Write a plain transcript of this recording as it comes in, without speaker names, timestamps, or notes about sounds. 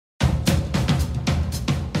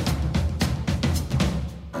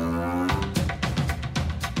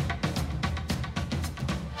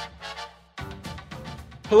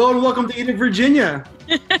Hello and welcome to Eat It, Virginia.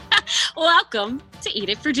 Welcome to Eat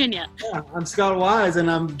It, Virginia. Yeah, I'm Scott Wise, and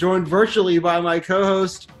I'm joined virtually by my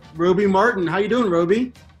co-host, Roby Martin. How you doing,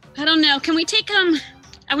 Roby? I don't know. Can we take I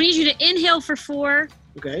need you to inhale for 4.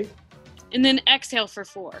 Okay. And then exhale for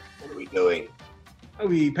 4. What are we doing? Are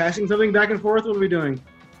we passing something back and forth? What are we doing?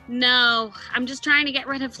 No, I'm just trying to get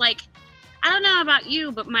rid of, I don't know about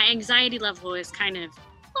you, but my anxiety level is kind of,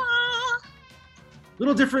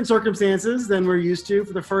 Little different circumstances than we're used to.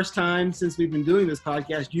 For the first time since we've been doing this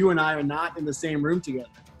podcast, you and I are not in the same room together.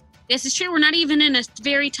 This is true. We're not even in a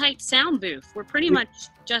very tight sound booth. We're pretty much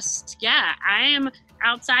just, I am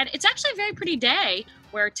outside. It's actually a very pretty day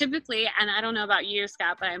where typically, and I don't know about you,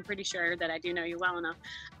 Scott, but I'm pretty sure that I do know you well enough,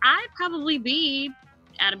 I'd probably be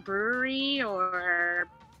at a brewery or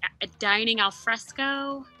a dining al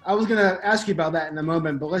fresco. I was going to ask you about that in a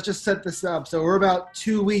moment, but let's just set this up. So we're about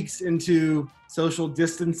 2 weeks into social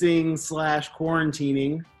distancing /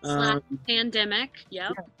 quarantining. Pandemic,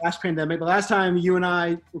 yep. Last pandemic. The last time you and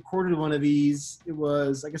I recorded one of these, it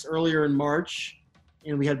was, I guess, earlier in March,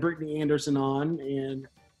 and we had Brittany Anderson on, and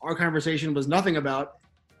our conversation was nothing about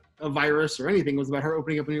a virus or anything. It was about her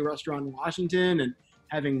opening up a new restaurant in Washington and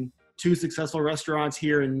having 2 successful restaurants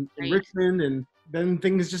here in Richmond, and then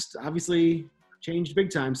things just obviously changed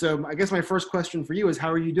big time. So I guess my first question for you is, how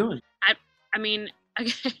are you doing? I mean, I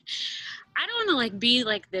don't want to be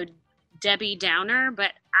the Debbie Downer,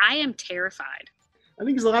 but I am terrified. I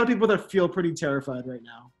think there's a lot of people that feel pretty terrified right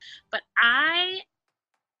now. But I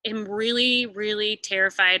am really, really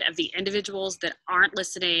terrified of the individuals that aren't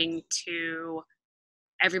listening to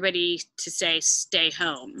everybody to say stay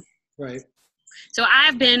home. Right. So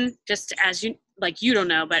I've been, just as you don't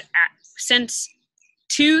know, but since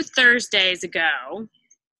 2 Thursdays ago,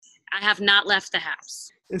 I have not left the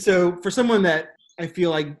house. And so for someone that I feel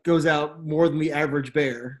like goes out more than the average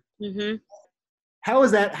bear, mm-hmm. How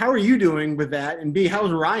is that? How are you doing with that? And B,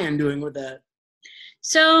 how's Ryan doing with that?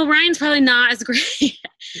 So Ryan's probably not as great.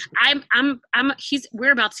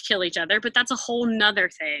 We're about to kill each other, but that's a whole nother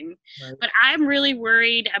thing. Right. But I'm really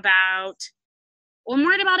worried about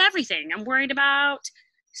everything. I'm worried about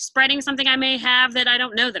spreading something I may have that I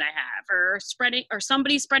don't know that I have, or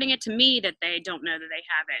somebody spreading it to me that they don't know that they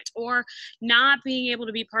have it, or not being able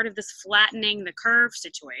to be part of this flattening the curve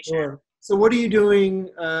situation. Sure. So what are you doing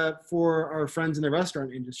for our friends in the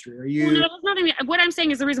restaurant industry? Are you? Well, no, that's not even, what I'm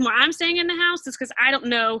saying is the reason why I'm staying in the house is because I don't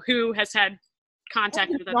know who has had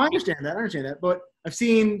contact with us. I understand that. But I've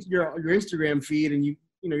seen your Instagram feed, and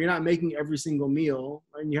you're not making every single meal,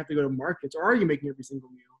 and you have to go to markets. Or are you making every single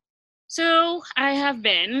meal? So I have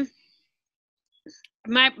been.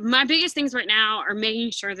 My biggest things right now are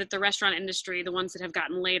making sure that the restaurant industry, the ones that have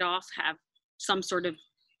gotten laid off, have some sort of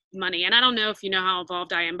money. And I don't know if you know how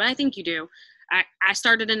involved I am, but I think you do. I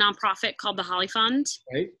started a nonprofit called the Holly Fund.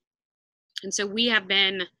 Right. And so we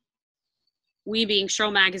being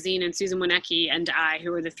Show Magazine and Susan Winiecki and I,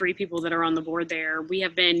 who are the 3 people that are on the board there, we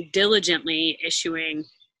have been diligently issuing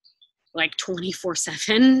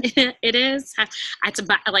 24/7. It is. It's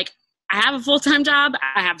about I have a full-time job,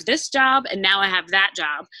 I have this job, and now I have that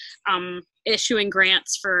job, issuing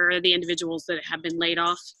grants for the individuals that have been laid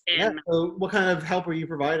off. So what kind of help are you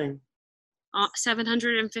providing?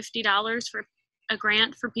 $750 for a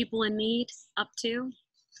grant for people in need, up to.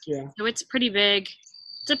 Yeah. So it's pretty big.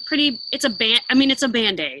 It's a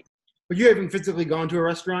Band-Aid. But you haven't physically gone to a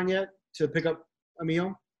restaurant yet to pick up a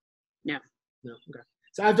meal? No. Okay.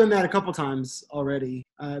 So I've done that a couple times already.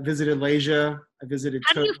 I visited Leisure. I visited.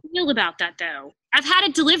 How do you feel about that, though? I've had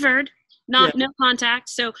it delivered, no contact.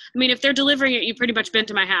 So, if they're delivering it, you've pretty much been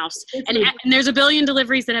to my house. And there's a billion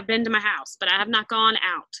deliveries that have been to my house, but I have not gone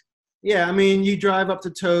out. Yeah, you drive up to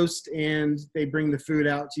Toast, and they bring the food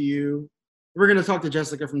out to you. We're going to talk to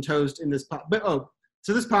Jessica from Toast in this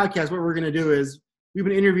so this podcast, what we're going to do is we've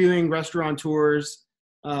been interviewing restaurateurs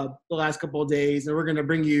the last couple of days, and we're going to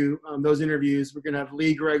bring you those interviews. We're going to have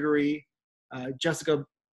Lee Gregory, Jessica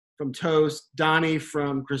from Toast, Donnie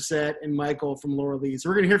from Grisette, and Michael from Laura Lee. So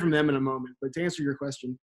we're going to hear from them in a moment. But to answer your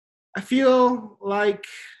question, I feel like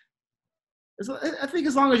I think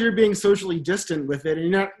as long as you're being socially distant with it, and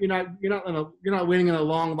you're not waiting in a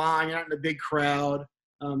long line, you're not in a big crowd.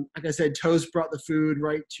 Like I said, Toast brought the food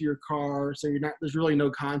right to your car, so there's really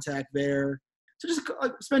no contact there. So just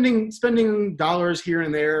spending dollars here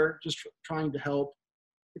and there, just trying to help.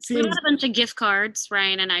 It seems we got a bunch of gift cards,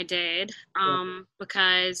 Ryan and I did,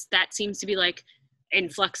 because that seems to be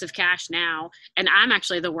influx of cash now. And I'm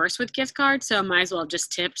actually the worst with gift cards, so I might as well have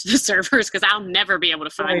just tipped the servers because I'll never be able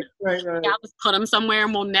to find them. Right. I'll just put them somewhere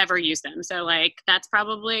and we'll never use them. So that's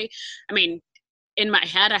probably, in my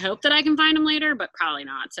head, I hope that I can find them later, but probably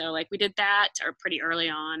not. So like we did that or pretty early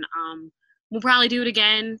on. We'll probably do it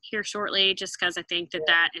again here shortly, just because I think that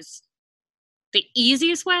that is the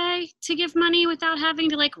easiest way to give money without having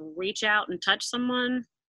to like reach out and touch someone.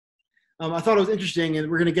 I thought it was interesting,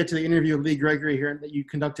 and we're going to get to the interview with Lee Gregory here that you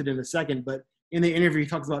conducted in a second, but in the interview, he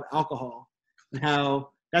talks about alcohol and how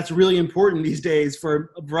that's really important these days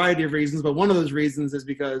for a variety of reasons, but one of those reasons is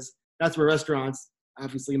because that's where restaurants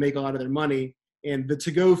obviously make a lot of their money, and the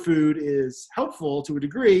to-go food is helpful to a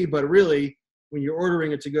degree, but really, when you're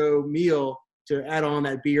ordering a to-go meal, to add on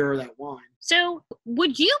that beer or that wine. So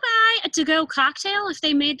would you buy a to-go cocktail if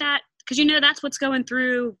they made that? Because you know that's what's going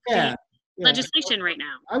through Yeah. legislation right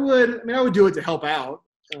now. I would do it to help out.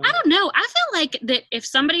 I don't know. I feel like that if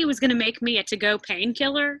somebody was going to make me a to-go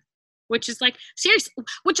painkiller, which is like seriously,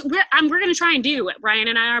 which we're going to try and do what Ryan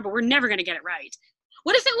and I are, but we're never going to get it right.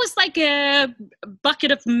 What if it was like a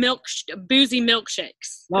bucket of boozy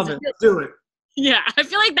milkshakes? Love it. Let's do it. Yeah, I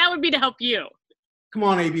feel like that would be to help you. Come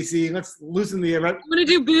on, ABC. Let's loosen the. I'm going to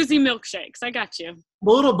do boozy milkshakes. I got you. I'm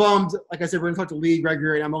a little bummed. Like I said, we're going to talk to Lee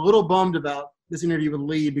Gregory. I'm a little bummed about this interview with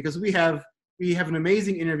Lee because we have an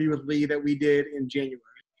amazing interview with Lee that we did in January.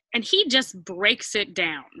 And he just breaks it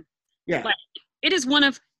down. Yeah. Like, it is one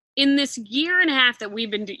of, in this year and a half that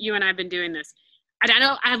you and I have been doing this, and I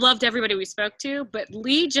know I loved everybody we spoke to, but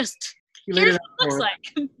Lee just, here's what it looks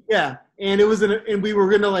like. Yeah. And it was, and we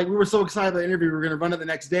were so excited about the interview, we were going to run it the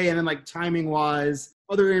next day. And then like timing wise,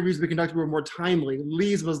 other interviews we conducted were more timely.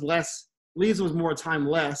 Lee's was more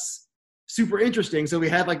timeless, super interesting. So we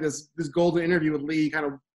had like this golden interview with Lee kind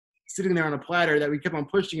of sitting there on a platter that we kept on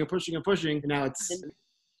pushing and pushing and pushing. And now it's,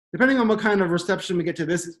 depending on what kind of reception we get to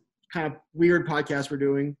this kind of weird podcast we're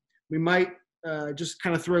doing, we might just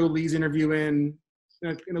kind of throw Lee's interview in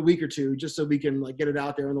a week or two, just so we can like get it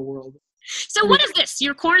out there in the world. So what is this?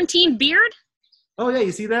 Your quarantine beard? Oh yeah,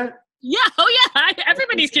 you see that? Yeah. Oh yeah.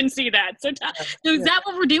 Everybody can see that. So is that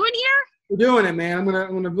what we're doing here? We're doing it, man. I'm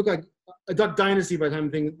gonna look like a Duck Dynasty by the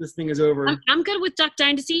time this thing is over. I'm good with Duck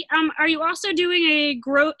Dynasty. Are you also doing a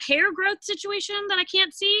hair growth situation that I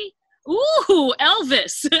can't see? Ooh,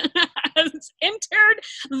 Elvis has entered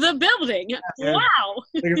the building. Yeah. Wow.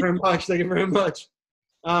 Thank you very much.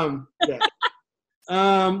 Yeah.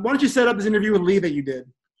 Why don't you set up this interview with Lee that you did?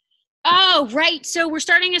 Oh, right. So we're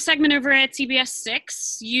starting a segment over at CBS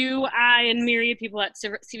 6. You, I, and myriad people at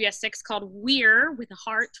CBS 6 called We're with a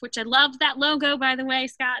Heart, which I love that logo, by the way,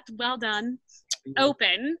 Scott. Well done.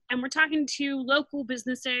 Open. And we're talking to local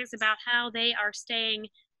businesses about how they are staying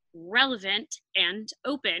relevant and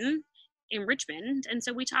open in Richmond. And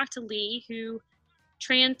so we talked to Lee, who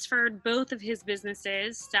transferred both of his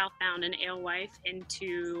businesses, Southbound and Alewife,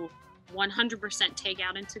 into 100%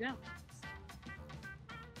 takeout and to-go.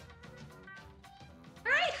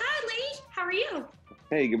 All right. Hi, Lee. How are you?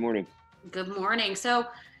 Hey, good morning. Good morning. So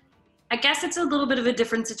I guess it's a little bit of a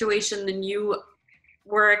different situation than you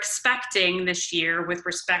were expecting this year with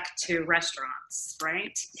respect to restaurants,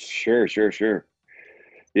 right? Sure.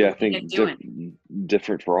 Yeah, I think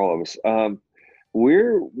different for all of us.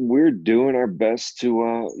 We're doing our best to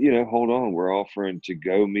hold on. We're offering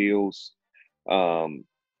to-go meals,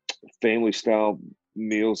 family style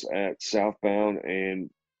meals at Southbound, and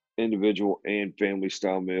individual and family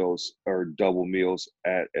style meals or double meals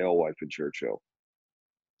at Alewife and Churchill.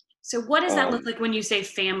 So what does that look like when you say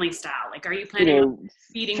family style? Like, are you planning on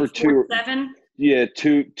feeding for 4 to 7? Yeah,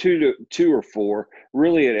 two or 4.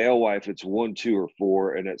 Really at Alewife, it's 1, 2, or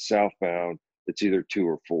 4. And at Southbound, it's either 2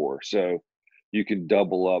 or 4. So you can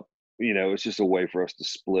double up, it's just a way for us to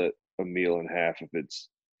split a meal in half if it's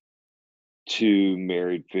 2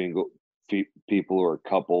 married people or a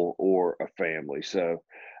couple or a family. So,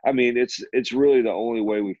 I mean, it's really the only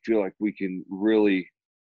way we feel like we can really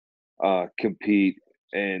compete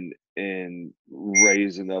and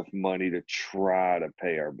raise enough money to try to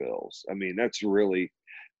pay our bills. I mean, that's really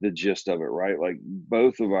the gist of it, right? Like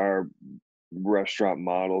both of our restaurant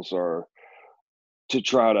models are to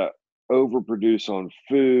try to overproduce on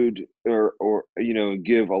food or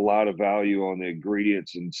give a lot of value on the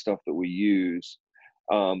ingredients and stuff that we use.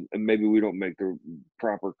 And maybe we don't make the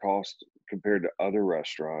proper cost compared to other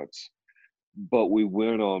restaurants, but we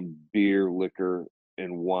win on beer, liquor,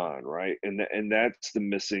 and wine, right? And that's the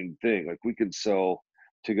missing thing. Like we can sell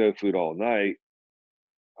to-go food all night.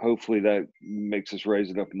 Hopefully that makes us raise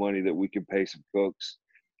enough money that we can pay some cooks,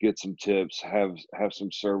 get some tips, have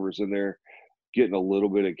some servers in there, getting a little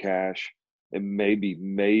bit of cash, and maybe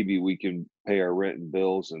we can pay our rent and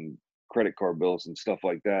bills and credit card bills and stuff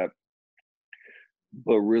like that.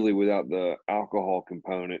 But really without the alcohol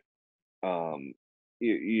component,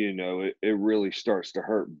 it really starts to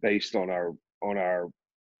hurt based on our our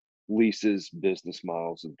leases, business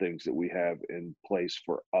models, and things that we have in place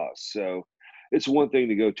for us. So it's one thing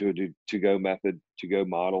to go to a to-go method, to-go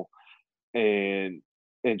model, and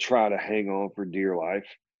try to hang on for dear life.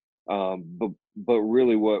 But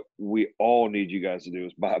really, what we all need you guys to do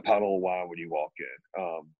is buy a bottle of wine when you walk in.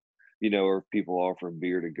 Or if people offering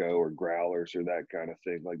beer to go or growlers or that kind of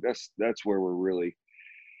thing, like that's where we're really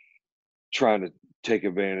trying to take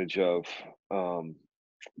advantage of,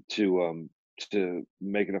 to to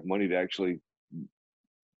make enough money to actually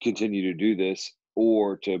continue to do this,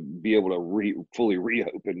 or to be able to fully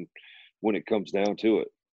reopen when it comes down to it.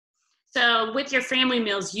 So with your family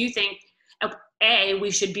meals, you think,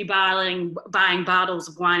 we should be buying bottles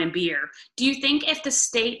of wine and beer. Do you think if the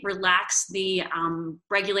state relaxed the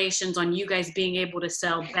regulations on you guys being able to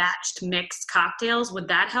sell batched mixed cocktails, would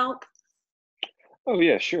that help? Oh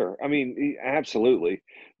yeah, sure. I mean, absolutely,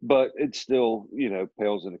 but it still,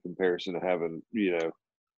 pales into comparison to having,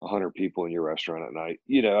 100 people in your restaurant at night.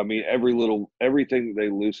 I mean, everything that they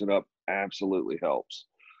loosen up absolutely helps.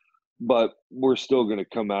 But we're still going to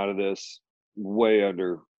come out of this way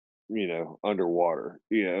underwater.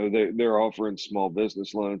 They're offering small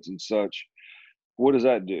business loans and such. What does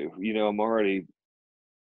that do? I'm already,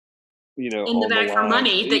 In the on the bag for line.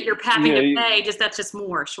 money that you're having to pay, that's just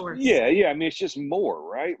more, sure. Yeah. I mean, it's just more,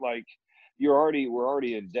 right? Like we're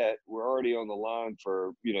already in debt. We're already on the line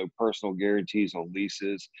for, personal guarantees on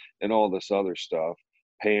leases and all this other stuff,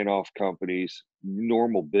 paying off companies,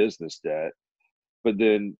 normal business debt. But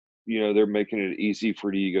then, they're making it easy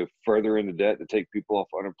for you to go further into debt to take people off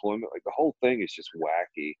unemployment. Like the whole thing is just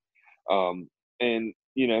wacky. And,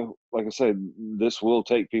 like I said, this will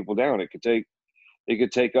take people down. It could take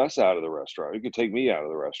us out of the restaurant. It could take me out of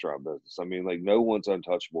the restaurant business. I mean, like no one's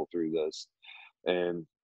untouchable through this. And,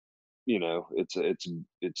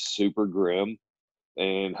 it's super grim.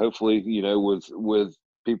 And hopefully, with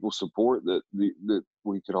people's support that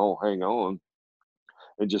we can all hang on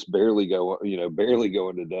and just barely go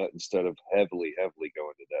into debt instead of heavily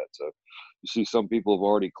going to debt. So you see some people have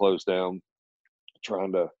already closed down,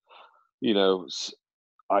 trying to, you know,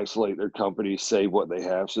 isolate their companies, save what they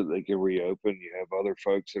have so that they can reopen. You have other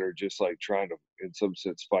folks that are just like trying to, in some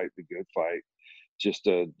sense, fight the good fight, just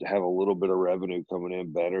to have a little bit of revenue coming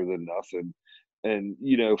in better than nothing. And,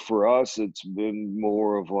 for us, it's been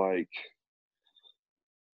more of like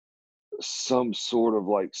some sort of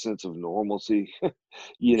like sense of normalcy,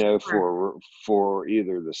 Sure. for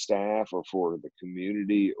either the staff or for the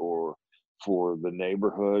community or for the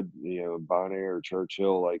neighborhood, Bonaire or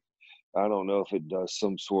Churchill. Like, I don't know if it does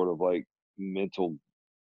some sort of like mental,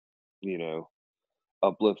 you know,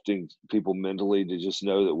 uplifting people mentally to just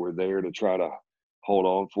know that we're there to try to hold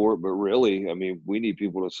on for it. But really, I mean, we need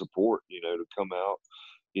people to support, to come out,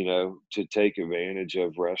 to take advantage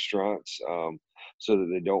of restaurants, so that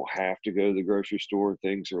they don't have to go to the grocery store.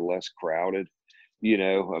 Things are less crowded.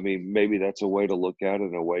 I mean, maybe that's a way to look at it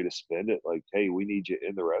and a way to spend it. Like, hey, we need you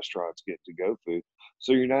in the restaurants getting to go food.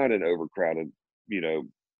 So you're not in overcrowded, you know,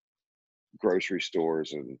 grocery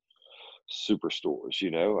stores and superstores.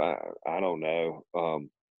 I don't know.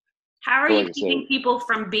 How are But you like I said, keeping people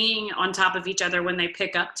from being on top of each other when they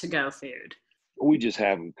pick up to go food? we just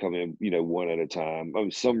have them come in, one at a time. I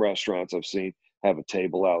mean, some restaurants I've seen have a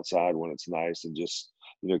table outside when it's nice and just,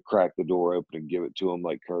 crack the door open and give it to them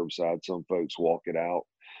like curbside. Some folks walk it out,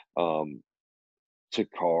 um, to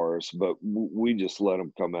cars, but we just let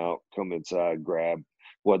them come out, come inside, grab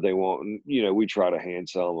what they want. And, we try to hand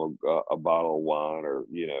sell them a bottle of wine or,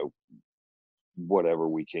 whatever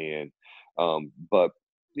we can. But,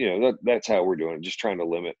 that's how we're doing it, just trying to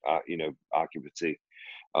limit, occupancy.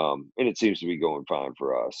 And it seems to be going fine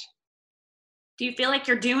for us. Do you feel like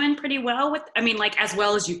you're doing pretty well with, I mean, like as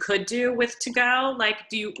well as you could do with to go? Like,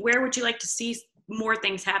 where would you like to see more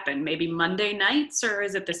things happen? Maybe Monday nights, or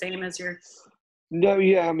is it the same as your? No,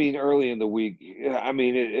 yeah, I mean, early in the week, yeah, I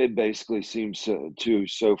mean, it basically seems to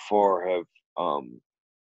so far have, um,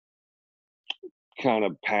 kind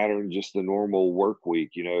of patterned just the normal work week.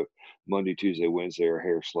 Monday, Tuesday, Wednesday are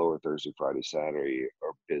hair slower. Thursday, Friday, Saturday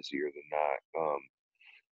are busier than not.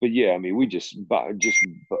 But yeah, I mean, we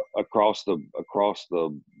across the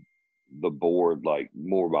board, like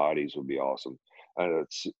more bodies would be awesome. I know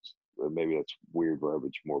maybe that's weird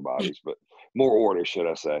verbiage, more bodies, but more orders, should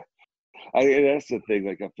I say? And that's the thing.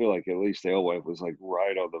 Like, I feel like at least Alewife was like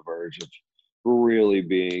right on the verge of really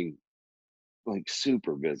being like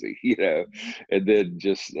super busy, and then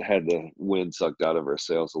just had the wind sucked out of our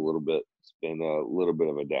sails a little bit. It's been a little bit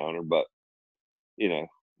of a downer, but you know,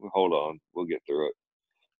 hold on, we'll get through it.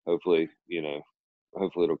 Hopefully,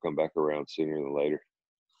 hopefully it'll come back around sooner than later.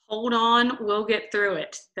 Hold on, we'll get through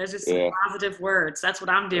it. Those are some positive words. That's what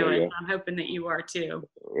I'm doing. I'm hoping that you are too.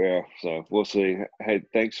 Yeah, so we'll see. Hey,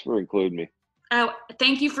 thanks for including me. Oh,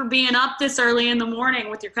 thank you for being up this early in the morning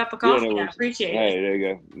with your cup of coffee. No I appreciate it. Hey, there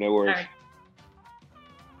you go. No worries. Right.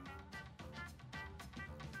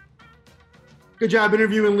 Good job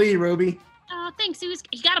interviewing Lee, Roby. Thanks.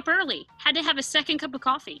 He got up early. Had to have a second cup of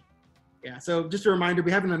coffee. Yeah, so just a reminder,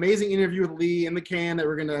 we have an amazing interview with Lee in the can that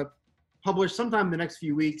we're going to publish sometime in the next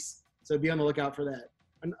few weeks, so be on the lookout for that.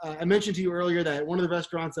 And, I mentioned to you earlier that one of the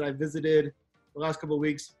restaurants that I visited the last couple of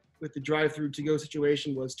weeks with the drive-through to-go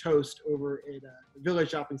situation was Toast over at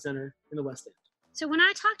Village Shopping Center in the West End. So when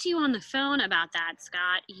I talked to you on the phone about that,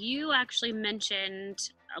 Scott, you actually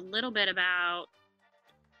mentioned a little bit about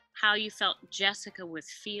how you felt Jessica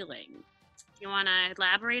was feeling. You want to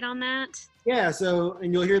elaborate on that? Yeah, so,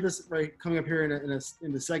 and you'll hear this right coming up here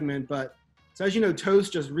in the segment, but so as you know,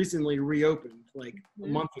 Toast just recently reopened like a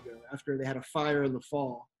month ago after they had a fire in the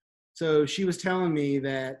fall. So she was telling me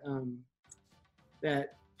that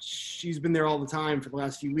that she's been there all the time for the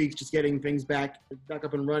last few weeks, just getting things back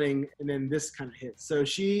up and running, and then this kind of hit. So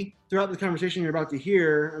she, throughout the conversation you're about to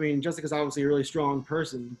hear, I mean, Jessica's obviously a really strong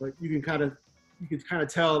person, but you can kind of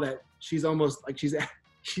tell that she's almost like she's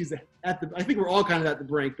at the, I think we're all kind of at the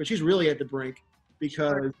brink, but she's really at the brink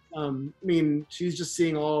because, I mean, she's just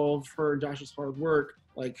seeing all of her and Josh's hard work.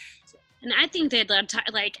 Like, so. And I think they'd love to,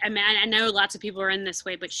 like, I mean, I know lots of people are in this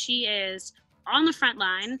way, but she is on the front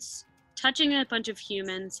lines, touching a bunch of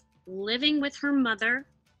humans, living with her mother,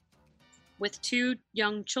 with 2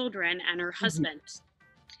 young children, and her husband.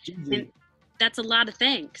 And that's a lot of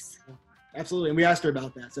things. Absolutely. And we asked her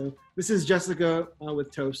about that. So this is Jessica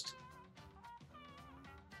with Toast.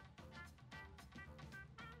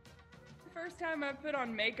 First time I put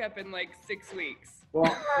on makeup in like 6 weeks.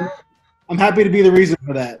 Well, I'm happy to be the reason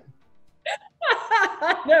for that.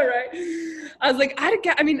 I know, right? I was like,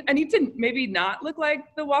 I need to maybe not look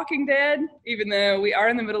like The Walking Dead, even though we are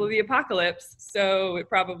in the middle of the apocalypse, so it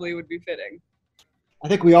probably would be fitting. I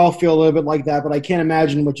think we all feel a little bit like that, but I can't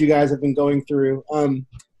imagine what you guys have been going through.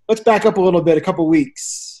 Let's back up a little bit, a couple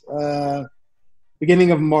weeks.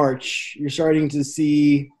 Beginning of March, you're starting to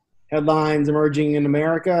see headlines emerging in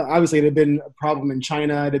America. Obviously, it had been a problem in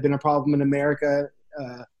China. It had been a problem in America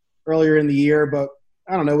earlier in the year, but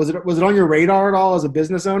I don't know. Was it on your radar at all as a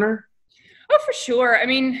business owner? Oh, for sure. I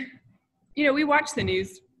mean, you know, we watch the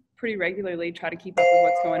news pretty regularly, try to keep up with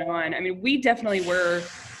what's going on. I mean, we definitely were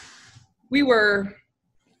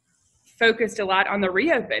focused a lot on the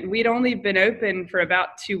reopen. We'd only been open for about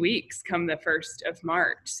 2 weeks come the 1st of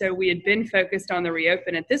March. So we had been focused on the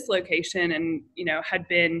reopen at this location and, you know, had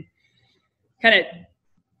been kind of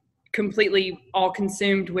completely all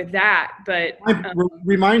consumed with that. But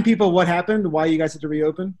remind people what happened, why you guys had to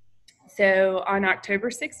reopen. So on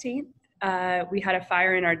October 16th, we had a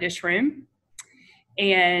fire in our dish room,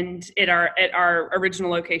 and at our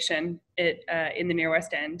original location in the near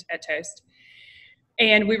West End at Toast.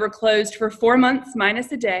 And we were closed for 4 months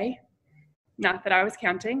minus a day, not that I was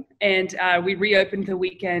counting. And we reopened the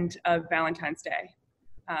weekend of Valentine's Day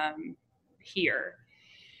here.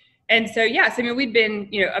 And so, yes, I mean, we'd been,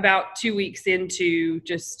 you know, about 2 weeks into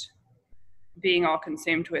just being all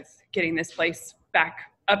consumed with getting this place back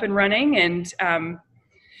up and running. And,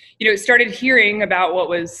 you know, started hearing about what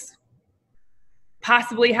was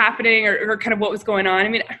possibly happening or kind of what was going on. I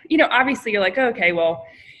mean, you know, obviously you're like, oh, okay, well,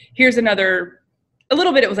 here's another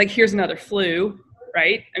flu,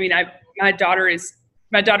 right? I mean, my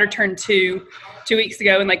daughter turned 2 weeks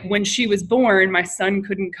ago, and like when she was born, my son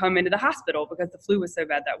couldn't come into the hospital because the flu was so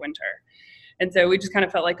bad that winter. And so we just kind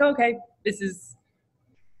of felt like, oh, okay,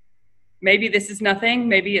 maybe this is nothing,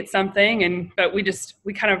 maybe it's something. But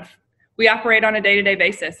we operate on a day-to-day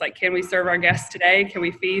basis. Like, can we serve our guests today? Can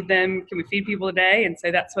we feed them? Can we feed people today? And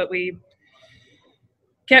so that's what we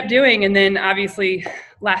kept doing. And then obviously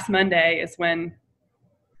last Monday is when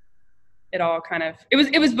it all kind of,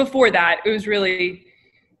 it was before that. It was really,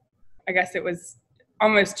 I guess it was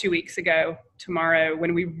almost 2 weeks ago tomorrow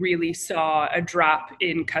when we really saw a drop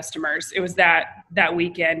in customers. It was that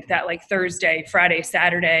weekend, that like Thursday, Friday,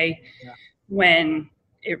 Saturday, when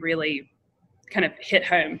it really kind of hit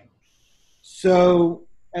home. So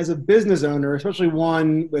as a business owner, especially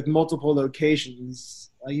one with multiple locations,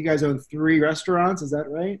 you guys own 3 restaurants, is that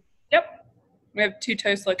right? Yep. We have 2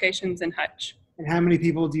 Toast locations in Hutch. And how many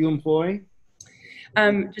people do you employ?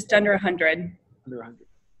 Just under 100. Under 100.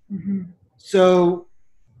 Mm-hmm. So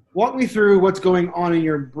walk me through what's going on in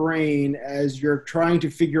your brain as you're trying to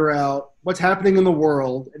figure out what's happening in the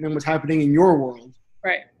world and then what's happening in your world.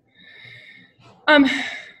 Right. I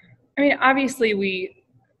mean, obviously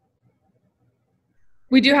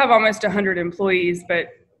we do have almost 100 employees, but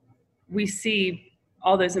we see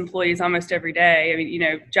all those employees almost every day. I mean, you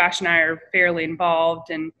know, Josh and I are fairly involved,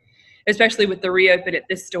 and especially with the reopen at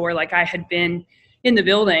this store, like I had been in the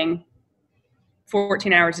building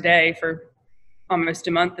 14 hours a day for almost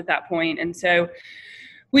a month at that point. And so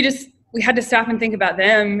we had to stop and think about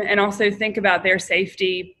them, and also think about their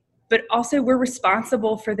safety, but also we're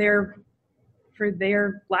responsible for their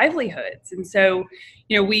livelihoods. And so,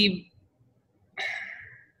 you know, we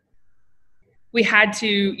had to,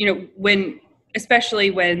 you know,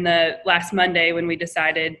 especially when the last Monday, when we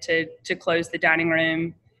decided to close the dining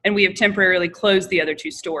room, and we have temporarily closed the other 2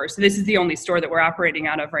 stores. So this is the only store that we're operating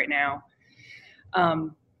out of right now.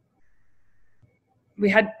 We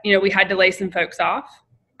had to lay some folks off.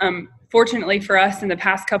 Fortunately for us, in the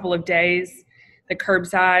past couple of days, the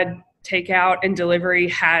curbside takeout and delivery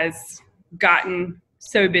has gotten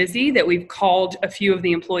so busy that we've called a few of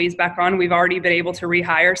the employees back on. We've already been able to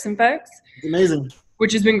rehire some folks. Amazing.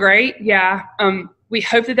 Which has been great. Yeah. We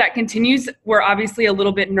hope that continues. We're obviously a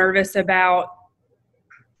little bit nervous about,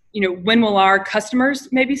 you know, when will our customers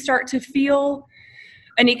maybe start to feel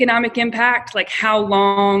an economic impact? Like how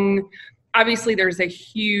long? Obviously there's a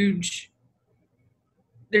huge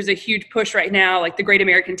push right now, like the Great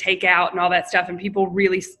American Takeout and all that stuff, and people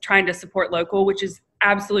really trying to support local, which is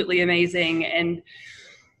absolutely amazing.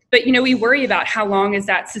 But, you know, we worry about how long is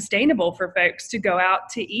that sustainable for folks to go out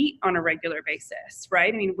to eat on a regular basis,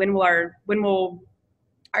 right? I mean, when will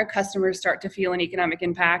our customers start to feel an economic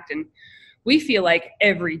impact? And we feel like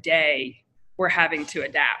every day we're having to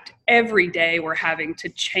adapt. Every day we're having to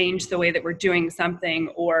change the way that we're doing something,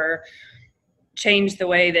 or change the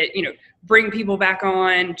way that, you know, bring people back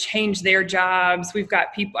on, change their jobs. We've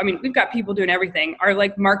got people doing everything. Our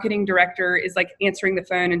like marketing director is like answering the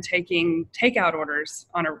phone and taking takeout orders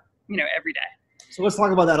on every day. So let's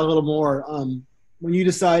talk about that a little more. When you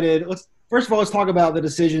decided, let's talk about the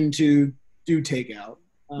decision to do takeout.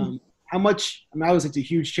 How much, I mean, obviously it's a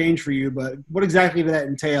huge change for you, but what exactly did that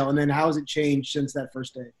entail? And then how has it changed since that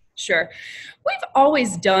first day? Sure. We've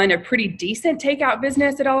always done a pretty decent takeout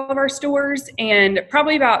business at all of our stores. And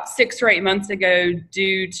probably about 6 or 8 months ago,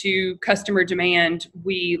 due to customer demand,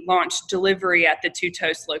 we launched delivery at the 2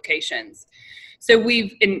 Toast locations. So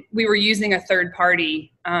we were using a third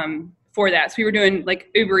party for that. So we were doing like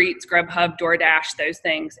Uber Eats, Grubhub, DoorDash, those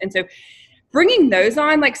things. And so bringing those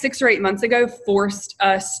on like 6 or 8 months ago forced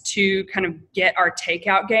us to kind of get our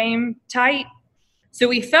takeout game tight. So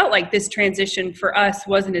we felt like this transition for us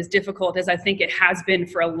wasn't as difficult as I think it has been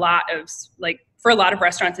for a lot of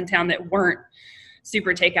restaurants in town that weren't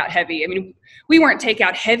super takeout heavy. I mean, we weren't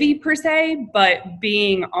takeout heavy per se, but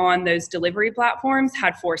being on those delivery platforms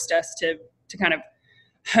had forced us to kind of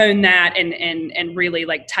hone that and really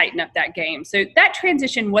like tighten up that game. So that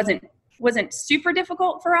transition wasn't super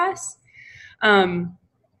difficult for us. The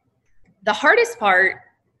hardest part,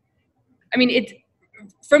 I mean, it's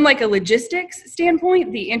from like a logistics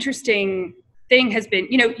standpoint, the interesting thing has been,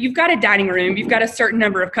 you know, you've got a dining room, you've got a certain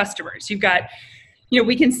number of customers, you've got, you know,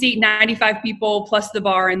 we can seat 95 people plus the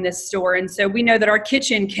bar in this store. And so we know that our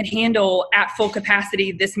kitchen can handle at full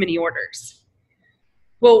capacity this many orders.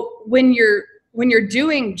 Well, when you're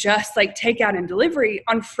doing just like takeout and delivery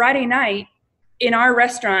on Friday night in our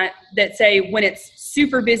restaurant, that say when it's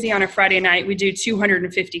super busy on a Friday night, we do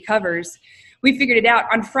 250 covers. We figured it out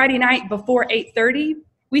on Friday night before 8:30,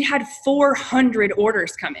 we had 400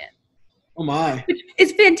 orders come in. Oh my.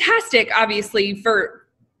 It's fantastic, obviously, for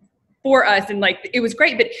us. And like, it was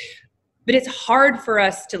great, but it's hard for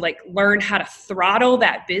us to like learn how to throttle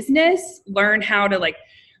that business, learn how to like,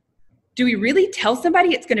 do we really tell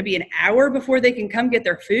somebody it's going to be an hour before they can come get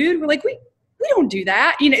their food? We're like, we don't do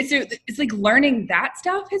that. You know, so it's like learning that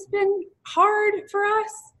stuff has been hard for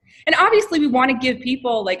us. And obviously we want to give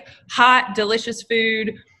people like hot, delicious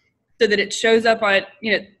food so that it shows up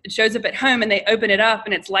at home and they open it up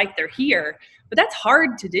and it's like they're here. But that's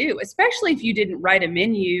hard to do, especially if you didn't write a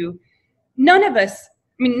menu. None of us,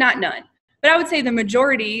 I mean, not none, but I would say the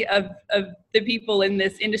majority of the people in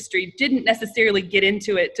this industry didn't necessarily get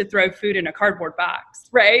into it to throw food in a cardboard box,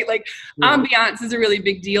 right? Like ambiance is a really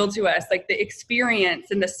big deal to us, like the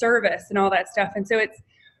experience and the service and all that stuff. And so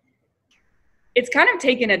it's kind of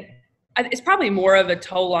taken it's probably more of a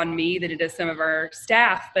toll on me than it is some of our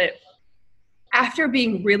staff. But after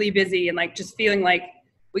being really busy and like just feeling like,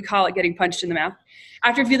 we call it getting punched in the mouth.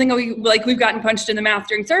 After feeling like we've gotten punched in the mouth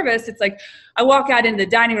during service, it's like I walk out into the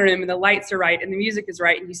dining room and the lights are right and the music is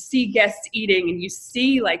right and you see guests eating and you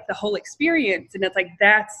see like the whole experience, and it's like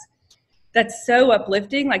that's so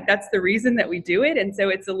uplifting. Like that's the reason that we do it. And so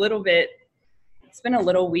it's been a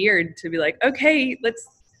little weird to be like, okay, let's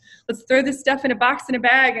let's throw this stuff in a box in a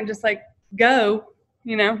bag and just like go,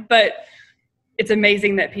 you know. But it's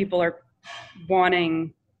amazing that people are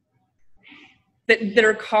wanting, that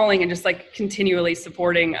are calling and just like continually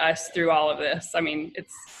supporting us through all of this. I mean,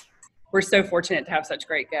 we're so fortunate to have such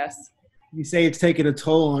great guests. You say it's taken a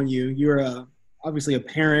toll on you. You're obviously a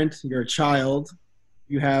parent, you're a child,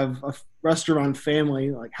 you have a restaurant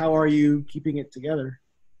family. Like, how are you keeping it together?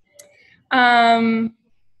 That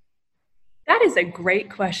is a great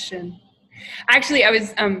question. Actually, I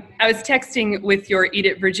was texting with your Eat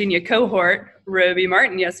It Virginia cohort, Roby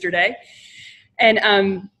Martin, yesterday,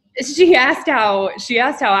 and she asked how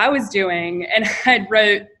I was doing, and I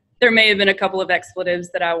wrote, there may have been a couple of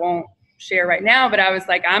expletives that I won't share right now, but I was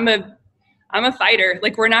like, I'm a fighter.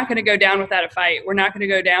 Like, we're not going to go down without a fight. We're not going to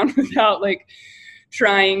go down without like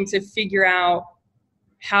trying to figure out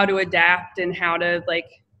how to adapt and how to like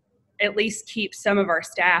at least keep some of our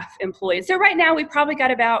staff employed. So right now we probably got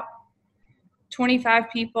about 25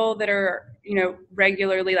 people that are, you know,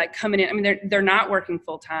 regularly like coming in. I mean, they're not working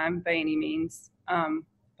full time by any means.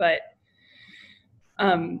 But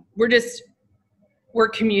we're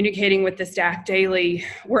communicating with the staff daily.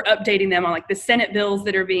 We're updating them on like the Senate bills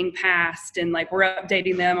that are being passed, and like we're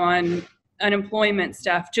updating them on unemployment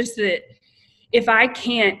stuff, just so that if I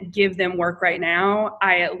can't give them work right now,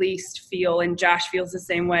 I at least feel, and Josh feels the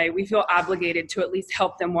same way, we feel obligated to at least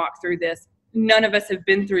help them walk through this. None of us have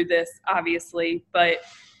been through this, obviously, but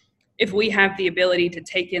if we have the ability to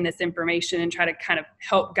take in this information and try to kind of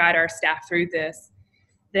help guide our staff through this,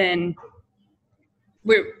 then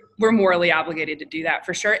we're morally obligated to do that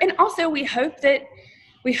for sure. And also we hope that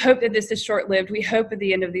this is short-lived. We hope at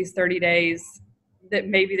the end of these 30 days that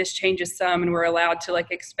maybe this changes some and we're allowed to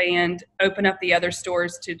like expand, open up the other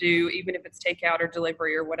stores to do, even if it's takeout or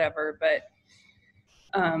delivery or whatever. But,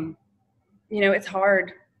 you know, it's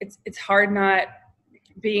hard. It's hard not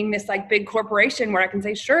being this like big corporation where I can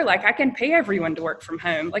say, sure, like I can pay everyone to work from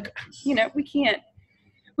home. Like, you know, we can't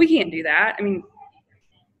do that. I mean,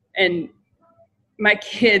 and my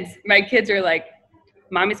kids are like,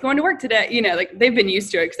 Mommy's going to work today. You know, like they've been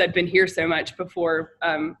used to it because I've been here so much before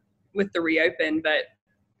with the reopen, but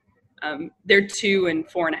they're 2 and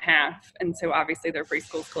 4.5. And so obviously their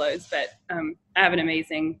preschool's closed, but I have an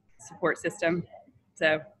amazing support system.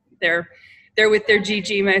 So they're with their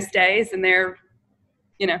GG most days, and they're,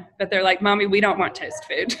 you know, but they're like, Mommy, we don't want toast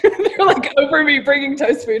food. They're like over me bringing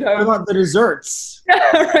toast food home. What about the desserts?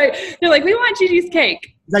 Right. They're like, we want Gigi's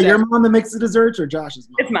cake. Is that your mom that makes the desserts or Josh's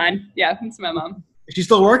mom? It's mine. Yeah, it's my mom. Is she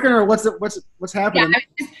still working, or what's happening?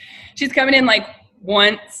 Yeah, she's coming in like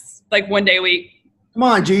once, like 1 day a week. Come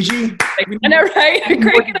on, Gigi. Like, I know,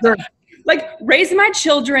 right? Like raise my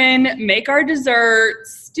children, make our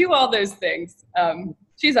desserts, do all those things.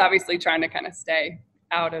 She's obviously trying to kind of stay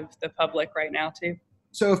out of the public right now too.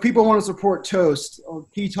 So if people want to support Toast,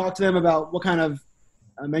 can you talk to them about what kind of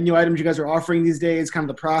menu items you guys are offering these days, kind of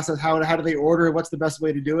the process, how do they order, what's the best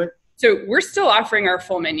way to do it? So we're still offering our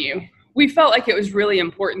full menu. We felt like it was really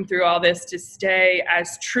important through all this to stay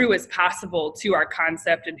as true as possible to our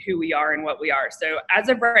concept and who we are and what we are. So as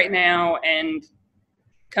of right now, and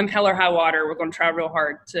come hell or high water, we're going to try real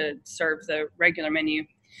hard to serve the regular menu.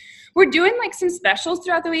 We're doing like some specials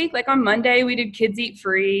throughout the week. Like on Monday, we did Kids Eat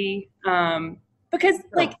Free. Because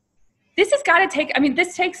like this has got to take, I mean,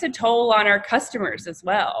 this takes a toll on our customers as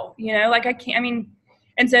well. You know, like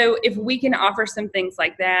and so if we can offer some things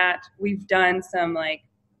like that, we've done some like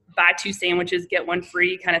buy 2 sandwiches, get 1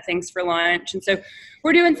 free kind of things for lunch. And so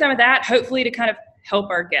we're doing some of that, hopefully to kind of help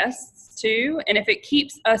our guests too. And if it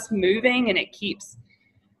keeps us moving and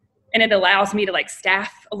it allows me to like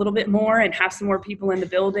staff a little bit more and have some more people in the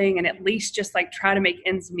building and at least just like try to make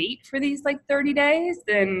ends meet for these like 30 days,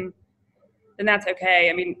 then that's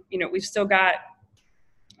okay. I mean, you know, we've still got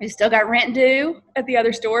rent due at the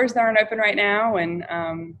other stores that aren't open right now. And,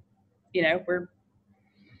 you know, we're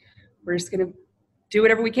just going to do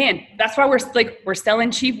whatever we can. That's why we're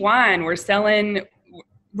selling cheap wine.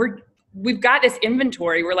 We've got this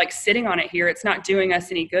inventory. We're like sitting on it here. It's not doing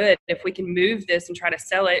us any good. If we can move this and try to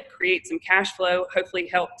sell it, create some cash flow, hopefully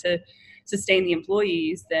help to sustain the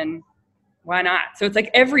employees, then why not? So it's like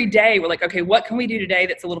every day we're like, okay, what can we do today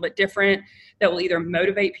that's a little bit different, that will either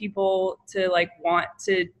motivate people to like want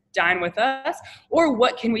to dine with us, or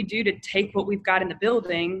what can we do to take what we've got in the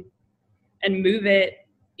building and move it,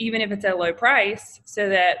 even if it's at a low price, so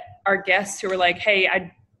that our guests who are like, hey,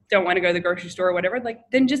 I don't want to go to the grocery store or whatever, like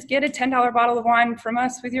then just get a $10 bottle of wine from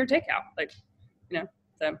us with your takeout. Like, you know,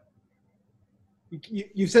 so.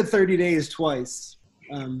 You've said 30 days twice,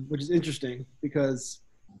 which is interesting because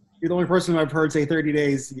you're the only person I've heard say 30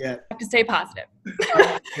 days yet. I have to stay positive.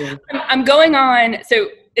 I'm going on. So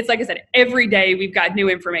it's like I said, every day we've got new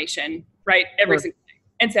information, right? Every single day.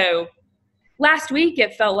 And so last week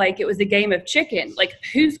it felt like it was a game of chicken. Like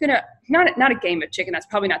who's gonna, not a game of chicken, that's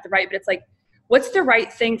probably not the right, but it's like, what's the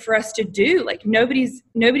right thing for us to do? Like nobody's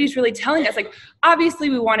really telling us. Like obviously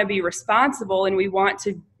we want to be responsible and we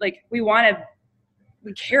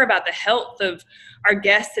care about the health of our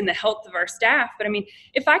guests and the health of our staff. But I mean,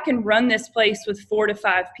 if I can run this place with 4 to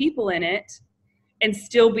 5 people in it and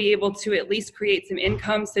still be able to at least create some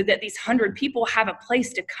income so that these 100 people have a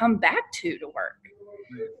place to come back to work.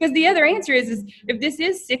 Because the other answer is if this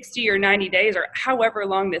is 60 or 90 days or however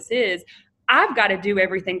long this is, I've got to do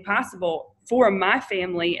everything possible for my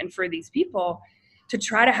family and for these people to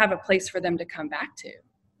try to have a place for them to come back to.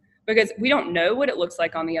 Because we don't know what it looks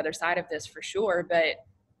like on the other side of this for sure, but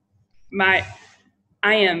I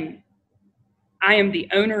am the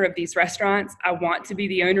owner of these restaurants. I want to be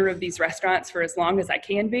the owner of these restaurants for as long as I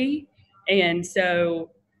can be. And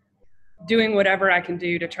so doing whatever I can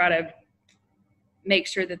do to try to make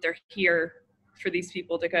sure that they're here for these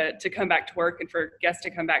people to come back to work and for guests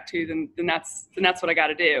to come back to, then that's what I got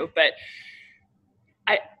to do. But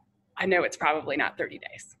I know it's probably not 30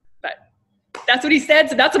 days, but that's what he said.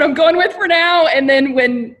 So that's what I'm going with for now. And then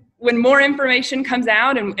when more information comes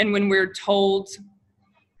out and when we're told,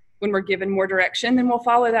 when we're given more direction, then we'll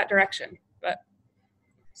follow that direction. But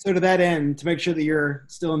so to that end, to make sure that you're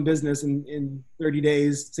still in business in 30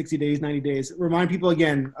 days, 60 days, 90 days, remind people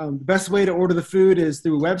again, the best way to order the food is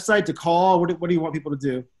through a website, to call. What do you want people to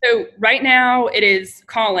do? So right now it is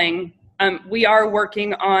calling. We are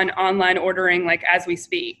working on online ordering like as we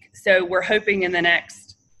speak. So we're hoping in the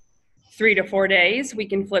next 3 to 4 days, we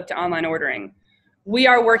can flip to online ordering. We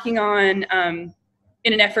are working on,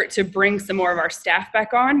 in an effort to bring some more of our staff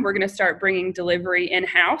back on, we're going to start bringing delivery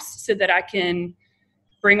in-house so that I can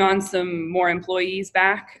bring on some more employees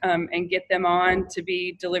back and get them on to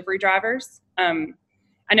be delivery drivers.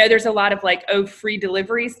 I know there's a lot of like, free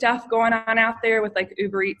delivery stuff going on out there with like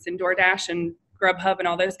Uber Eats and DoorDash and Grubhub and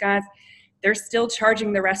all those guys. They're still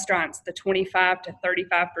charging the restaurants the 25 to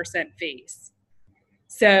 35% fees.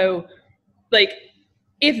 So like,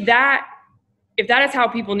 if that is how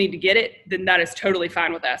people need to get it, then that is totally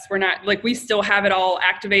fine with us. We're not like, we still have it all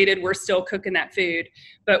activated. We're still cooking that food,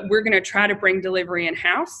 but we're going to try to bring delivery in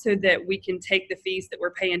house so that we can take the fees that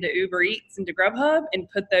we're paying to Uber Eats and to Grubhub and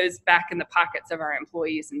put those back in the pockets of our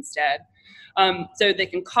employees instead. So they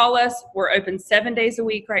can call us. We're open 7 days a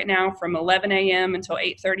week right now from 11 a.m. until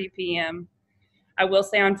 8:30 p.m. I will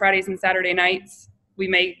say on Fridays and Saturday nights, we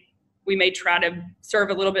may try to serve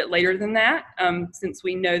a little bit later than that, since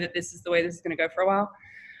we know that this is the way this is going to go for a while.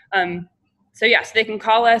 So they can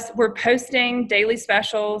call us. We're posting daily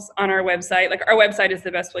specials on our website. Like our website is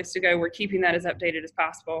the best place to go. We're keeping that as updated as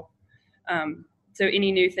possible. So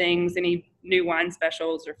any new things, any new wine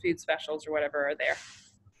specials or food specials or whatever are there.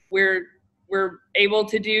 We're able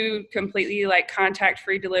to do completely like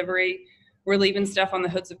contact-free delivery. We're leaving stuff on the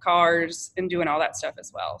hoods of cars and doing all that stuff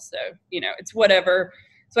as well. So, it's whatever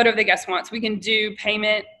the guest wants. We can do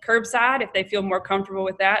payment curbside if they feel more comfortable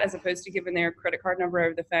with that, as opposed to giving their credit card number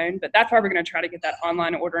over the phone. But that's why we're going to try to get that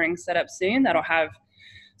online ordering set up soon. That'll have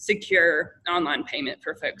secure online payment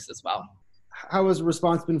for folks as well. How has the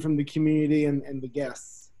response been from the community and the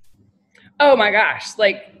guests? Oh my gosh,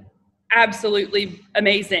 like absolutely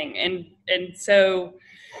amazing. And so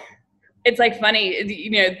it's like funny,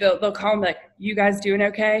 they'll call them like, you guys doing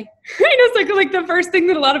okay? It's like the first thing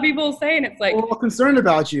that a lot of people will say. And it's like, we're all concerned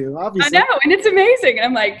about you, obviously. I know. And it's amazing. And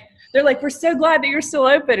I'm like, they're like, we're so glad that you're still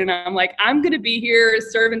open. And I'm like, I'm going to be here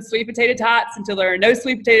serving sweet potato tots until there are no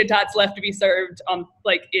sweet potato tots left to be served on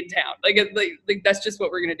in town. Like that's just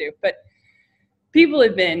what we're going to do. But people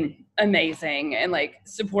have been amazing and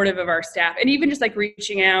supportive of our staff, and even just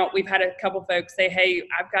reaching out. We've had a couple folks say, hey,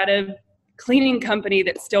 I've got a cleaning company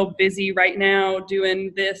that's still busy right now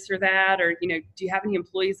doing this or that, or do you have any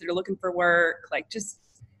employees that are looking for work? Just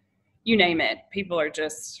you name it. People are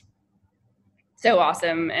just so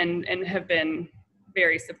awesome and have been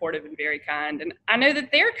very supportive and very kind. And I know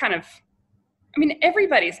that they're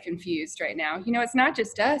everybody's confused right now. It's not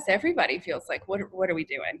just us. Everybody feels like, what are we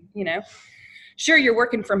doing? Sure, you're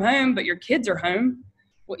working from home, but your kids are home.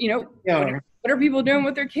 What are people doing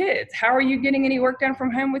with their kids? How are you getting any work done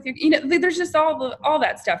from home with your, there's just all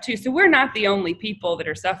that stuff too. So we're not the only people that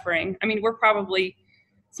are suffering. We're probably,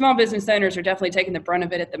 small business owners are definitely taking the brunt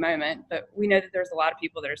of it at the moment, but we know that there's a lot of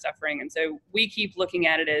people that are suffering. And so we keep looking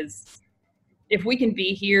at it as, if we can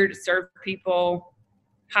be here to serve people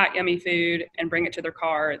hot, yummy food and bring it to their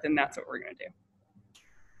car, then that's what we're going to do.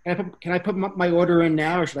 Can I put my order in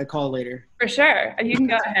now, or should I call later? For sure. You can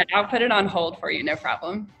go ahead. I'll put it on hold for you. No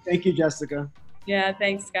problem. Thank you, Jessica. Yeah,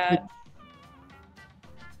 thanks, Scott.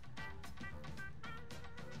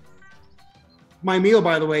 My meal,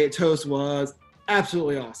 by the way, at Toast was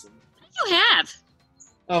absolutely awesome. What do you have?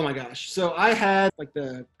 Oh my gosh. So I had like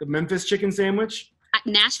the Memphis chicken sandwich.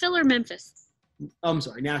 Nashville or Memphis? Oh, I'm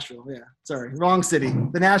sorry, Nashville. Yeah, sorry, wrong city.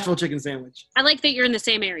 The Nashville chicken sandwich. I like that you're in the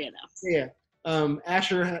same area, though. Yeah.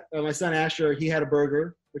 Asher, my son Asher, he had a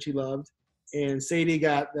burger, which he loved. And Sadie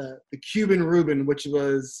got the Cuban Reuben, which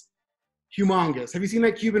was humongous. Have you seen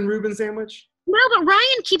that Cuban Reuben sandwich? No, but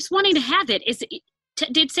Ryan keeps wanting to have it.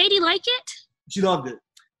 Did Sadie like it? She loved it.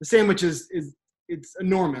 The sandwich is it's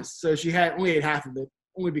enormous. So she only ate half of it,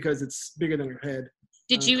 only because it's bigger than her head.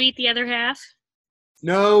 Did you eat the other half?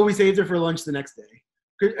 No, we saved her for lunch the next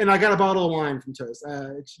day. And I got a bottle of wine from Toast.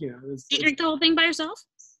 Did you drink the whole thing by yourself?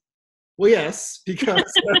 Well, yes,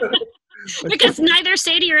 because because neither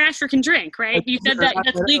Sadie or Asher can drink, right? You said that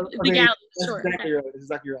that's legality. Sure. Exactly right.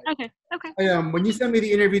 Exactly right. Okay. When you sent me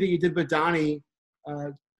the interview that you did with Donnie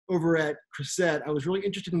over at Crusette, I was really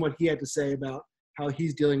interested in what he had to say about how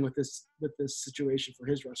he's dealing with this situation for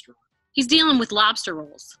his restaurant. He's dealing with lobster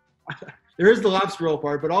rolls. There is the lobster roll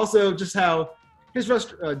part, but also just how his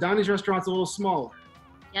Donnie's restaurant's a little smaller.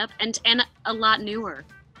 Yep, and a lot newer.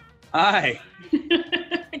 Hi.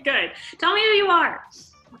 Good. Tell me who you are.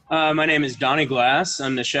 My name is Donnie Glass.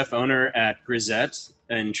 I'm the chef owner at Grisette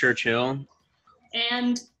in Churchill.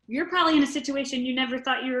 And you're probably in a situation you never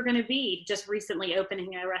thought you were going to be, just recently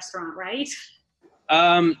opening a restaurant, right?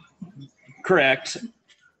 Correct.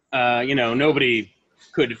 Nobody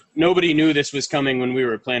knew this was coming when we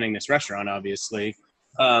were planning this restaurant, obviously.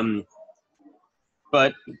 But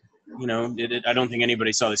I don't think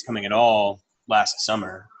anybody saw this coming at all last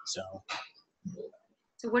summer.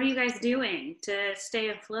 So what are you guys doing to stay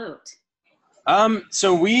afloat?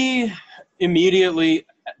 So we immediately,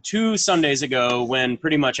 2 Sundays ago, when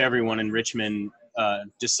pretty much everyone in Richmond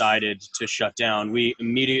decided to shut down, we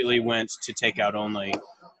immediately went to takeout only.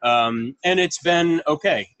 And it's been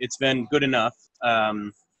okay. It's been good enough.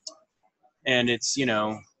 And it's,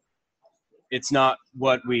 it's not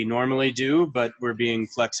what we normally do, but we're being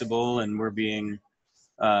flexible and we're being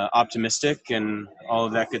optimistic and all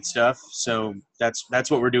of that good stuff. So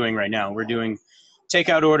that's what we're doing right now. We're doing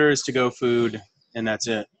takeout orders, to-go food, and that's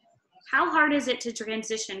it. How hard is it to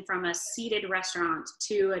transition from a seated restaurant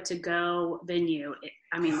to a to-go venue?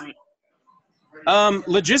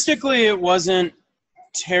 Logistically, it wasn't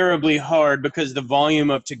terribly hard because the volume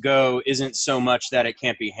of to-go isn't so much that it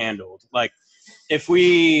can't be handled. Like, if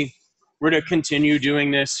we were to continue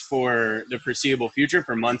doing this for the foreseeable future,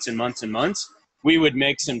 for months and months and months, we would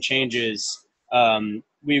make some changes.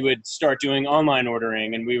 We would start doing online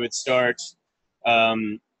ordering, and we would start, I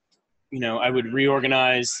would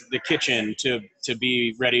reorganize the kitchen to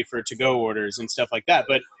be ready for to-go orders and stuff like that.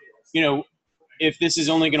 But, if this is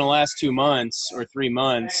only going to last 2 months or 3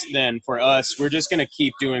 months, then for us, we're just going to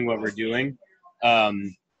keep doing what we're doing.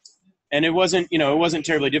 And it wasn't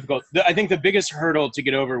terribly difficult. I think the biggest hurdle to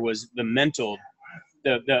get over was the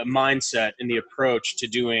mindset and the approach to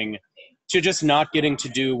just not getting to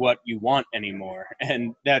do what you want anymore.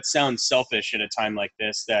 And that sounds selfish at a time like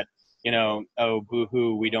this, that, oh,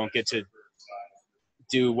 boo-hoo, we don't get to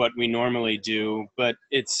do what we normally do. But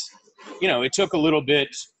it's, it took a little bit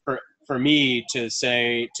for me to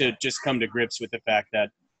just come to grips with the fact that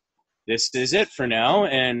this is it for now,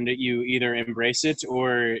 and you either embrace it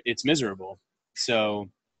or it's miserable. So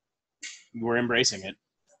we're embracing it.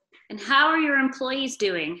 And how are your employees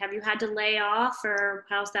doing? Have you had to lay off, or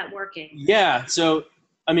how's that working? Yeah. So,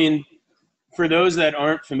 for those that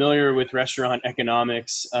aren't familiar with restaurant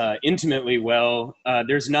economics intimately well,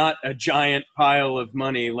 there's not a giant pile of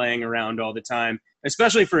money laying around all the time,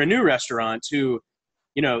 especially for a new restaurant who,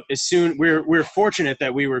 we're fortunate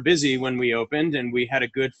that we were busy when we opened, and we had a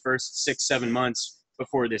good first 6-7 months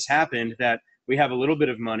before this happened, that we have a little bit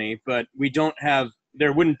of money, but we don't have,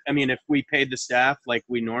 if we paid the staff like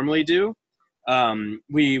we normally do,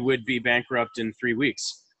 we would be bankrupt in 3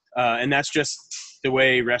 weeks. And that's just the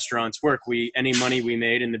way restaurants work. Any money we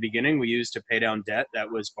made in the beginning, we used to pay down debt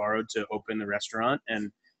that was borrowed to open the restaurant.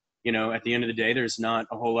 And, at the end of the day, there's not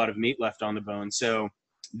a whole lot of meat left on the bone. So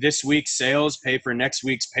this week's sales pay for next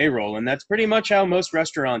week's payroll. And that's pretty much how most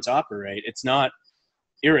restaurants operate. It's not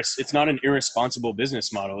an irresponsible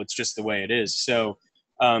business model. It's just the way it is. So,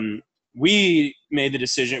 we made the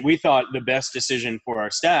decision. We thought the best decision for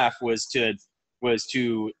our staff was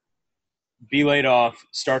to be laid off,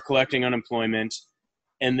 start collecting unemployment,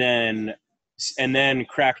 and then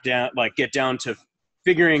get down to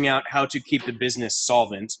figuring out how to keep the business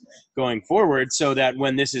solvent going forward, so that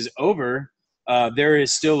when this is over, there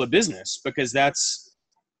is still a business, because that's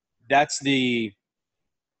that's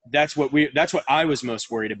what I was most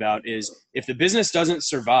worried about, is if the business doesn't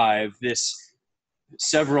survive this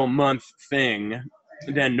several month thing,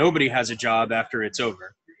 then nobody has a job after it's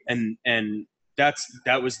over. And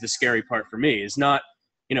that was the scary part for me, is not,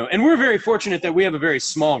 and we're very fortunate that we have a very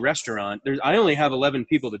small restaurant. I only have 11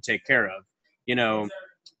 people to take care of.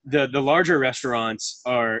 The larger restaurants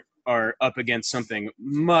are up against something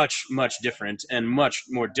much, much different and much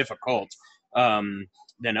more difficult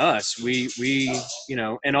than us. We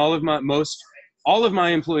and all of my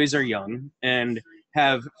employees are young and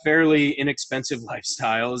have fairly inexpensive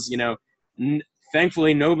lifestyles.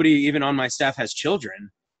 Thankfully, nobody even on my staff has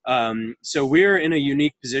children. So we're in a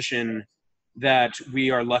unique position that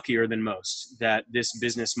we are luckier than most, that this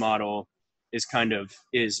business model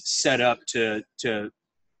is set up to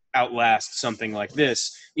outlast something like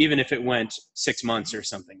this, even if it went 6 months or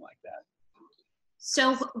something like that.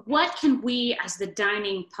 So what can we as the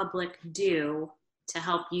dining public do to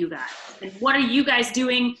help you guys? And what are you guys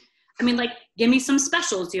doing? I mean, give me some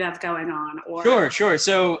specials you have going on. Or Sure.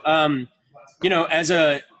 So,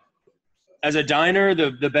 as a diner,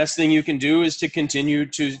 the best thing you can do is to continue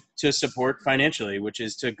to support financially, which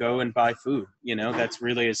is to go and buy food. That's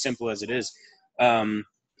really as simple as it is.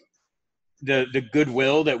 The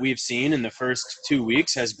goodwill that we've seen in the first 2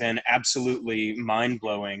 weeks has been absolutely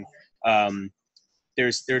mind-blowing.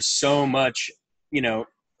 There's so much,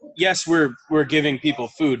 yes, we're giving people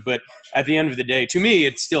food, but at the end of the day, to me,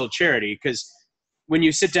 it's still charity, because when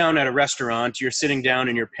you sit down at a restaurant, you're sitting down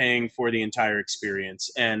and you're paying for the entire experience.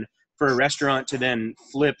 And for a restaurant to then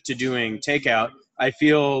flip to doing takeout, I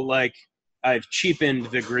feel like I've cheapened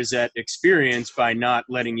the Grisette experience by not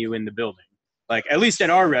letting you in the building. At least at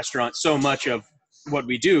our restaurant, so much of what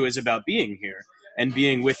we do is about being here and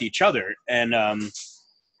being with each other. And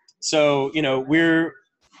so, we're,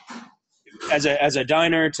 as a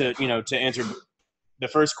diner, to answer the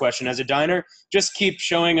first question, as a diner, just keep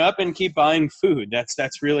showing up and keep buying food.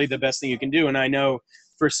 That's really the best thing you can do. And I know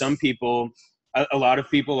for some people, a lot of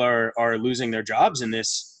people are losing their jobs in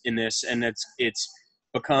this, and it's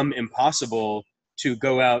become impossible to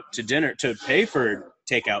go out to dinner, to pay for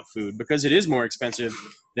takeout food, because it is more expensive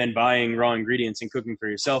than buying raw ingredients and cooking for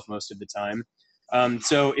yourself most of the time.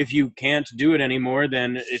 So if you can't do it anymore,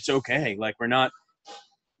 then it's okay. We're not,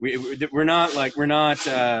 I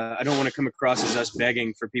don't want to come across as us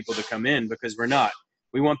begging for people to come in, because we're not.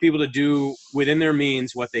 We want people to do within their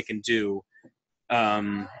means what they can do.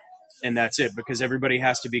 And that's it, because everybody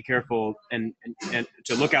has to be careful and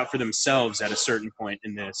to look out for themselves at a certain point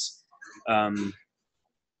in this.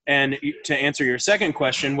 And to answer your second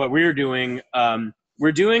question, what we're doing a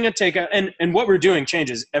takeout, and what we're doing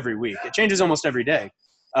changes every week. It changes almost every day,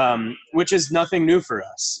 which is nothing new for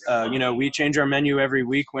us. We change our menu every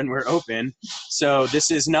week when we're open. So this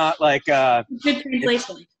is not like good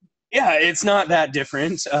translation. It's not that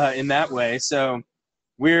different in that way. So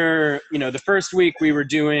we're, the first week we were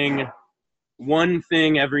doing one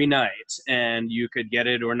thing every night, and you could get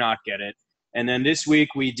it or not get it. And then this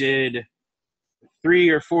week we did 3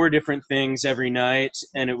 or 4 different things every night,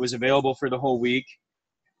 and it was available for the whole week.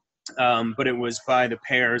 But it was by the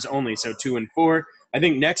pairs only, so 2 and 4. I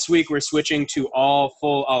think next week we're switching to all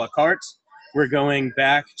full a la carte. We're going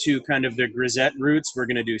back to kind of the Grisette roots. We're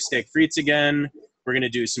going to do steak frites again. We're going to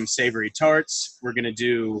do some savory tarts. We're going to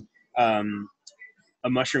do a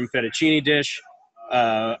mushroom fettuccine dish.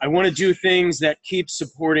 I want to do things that keep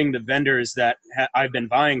supporting the vendors that I've been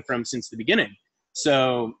buying from since the beginning.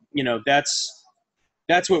 So,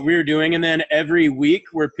 that's what we're doing. And then every week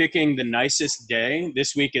we're picking the nicest day.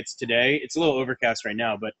 This week it's today. It's a little overcast right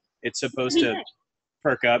now, but it's supposed to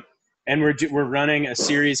perk up. And we're running a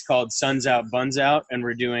series called Suns Out, Buns Out, and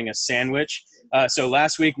we're doing a sandwich. So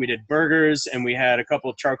last week we did burgers, and we had a couple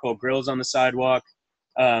of charcoal grills on the sidewalk.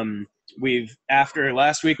 After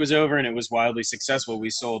last week was over and it was wildly successful, we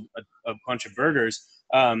sold a bunch of burgers.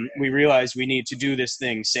 We realized we need to do this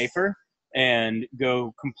thing safer and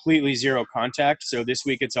go completely zero contact. So this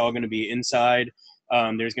week it's all going to be inside.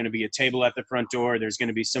 There's going to be a table at the front door. There's going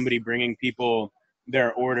to be somebody bringing people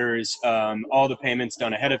their orders, all the payments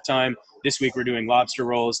done ahead of time. This week we're doing lobster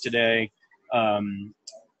rolls today. And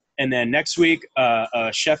then next week, a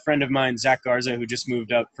chef friend of mine, Zach Garza, who just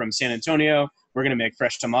moved up from San Antonio, we're going to make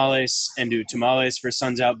fresh tamales and do tamales for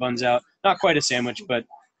Suns Out, Buns Out. Not quite a sandwich, but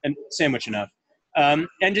a sandwich enough. And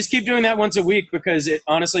just keep doing that once a week, because it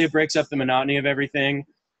breaks up the monotony of everything.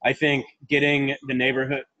 I think getting the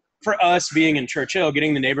neighborhood, for us being in Churchill,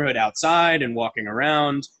 getting the neighborhood outside and walking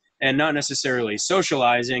around and not necessarily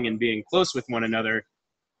socializing and being close with one another.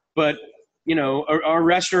 But, our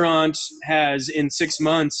restaurant has in 6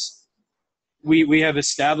 months, we have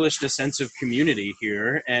established a sense of community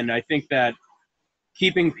here, and I think that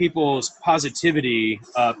keeping people's positivity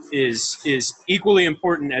up is equally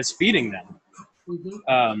important as feeding them.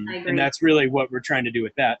 And that's really what we're trying to do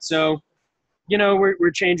with that. So, you know,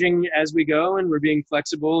 we're changing as we go, and we're being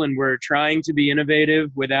flexible, and we're trying to be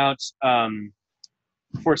innovative without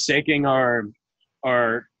forsaking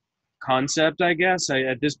our concept, I guess.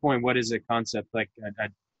 At this point, what is a concept? Like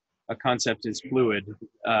a concept is fluid.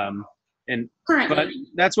 But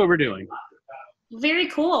that's what we're doing. Very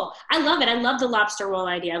cool. I love it. I love the lobster roll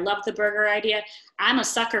idea. I love the burger idea. I'm a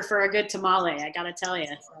sucker for a good tamale, I gotta tell you.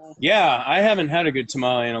 So. Yeah, I haven't had a good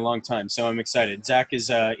tamale in a long time, so I'm excited. Zach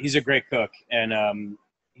is he's a great cook, and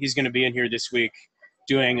he's going to be in here this week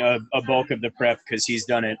doing a bulk of the prep because he's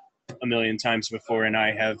done it a million times before, and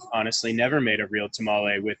I have honestly never made a real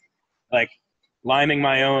tamale with like liming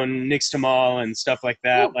my own nixtamal and stuff like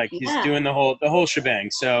that. Like he's doing the whole shebang.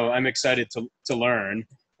 So I'm excited to learn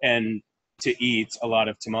and to eat a lot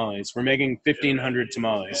of tamales. We're making 1,500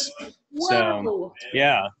 tamales. Whoa. So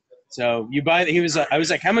yeah. So I was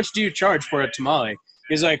like, how much do you charge for a tamale?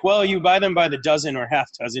 He's like, well, you buy them by the dozen or half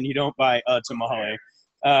dozen. You don't buy a tamale.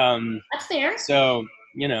 That's fair. So,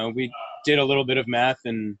 you know, we did a little bit of math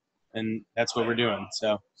and that's what we're doing.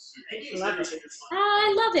 So love it.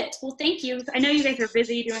 I love it. Well, thank you. I know you guys are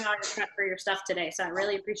busy doing all your prep for your stuff today, so I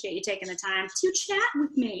really appreciate you taking the time to chat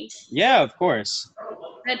with me. Yeah, of course.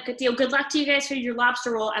 Good deal. Good luck to you guys for your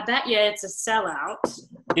lobster roll. I bet you it's a sellout.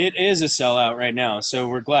 It is a sellout right now, so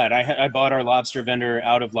we're glad. I bought our lobster vendor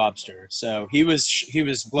out of lobster, so he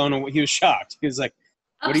was blown away. He was shocked. He was like,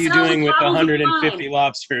 "What are you doing with 150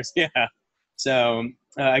 lobsters?" Yeah. So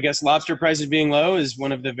I guess lobster prices being low is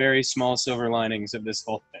one of the very small silver linings of this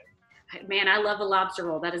whole thing. Man, I love a lobster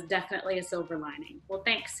roll. That is definitely a silver lining. Well,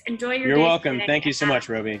 thanks. Enjoy your day. You're welcome. Today. Thank you so much,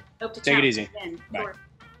 Roby. Hope to take it easy. Bye.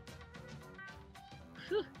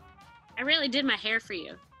 Whew. I really did my hair for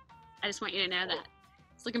you. I just want you to know that.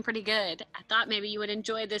 It's looking pretty good. I thought maybe you would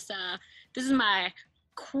enjoy this. This is my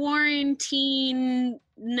quarantine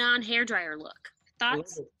non-hairdryer look.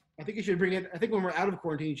 Thoughts? I think you should bring it. I think when we're out of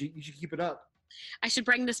quarantine, you should keep it up. I should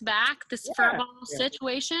bring this back, this fur ball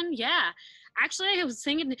situation. Yeah. Actually, I was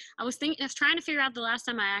trying to figure out the last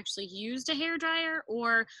time I actually used a hairdryer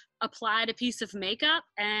or applied a piece of makeup,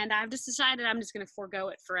 and I've just decided I'm just going to forego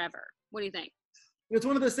it forever. What do you think? It's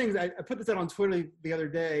one of those things. I put this out on Twitter the other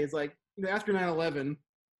day. It's like, you know, after 9/11,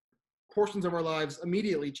 portions of our lives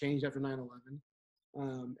immediately changed after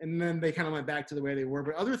 9/11. And then they kind of went back to the way they were.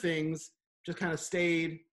 But other things just kind of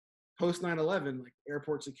stayed post 9/11, like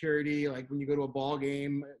airport security, like when you go to a ball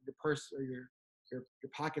game, your purse or your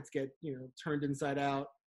pockets get, you know, turned inside out.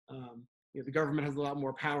 You know, the government has a lot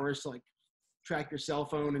more powers to like track your cell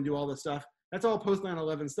phone and do all this stuff. That's all post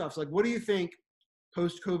 9/11 stuff. So like, what do you think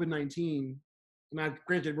post COVID-19? Now,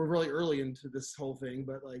 granted, we're really early into this whole thing,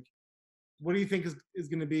 but like, what do you think is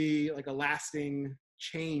going to be like a lasting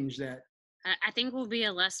change that? I think will be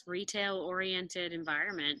a less retail-oriented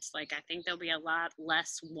environment. Like, I think there'll be a lot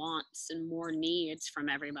less wants and more needs from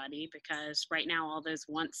everybody, because right now all those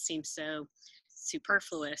wants seem so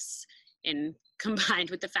superfluous, and combined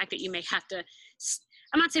with the fact that you may have to,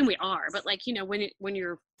 I'm not saying we are, but like, you know, when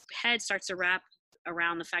your head starts to wrap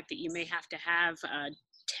around the fact that you may have to have a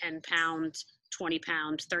 10-pound,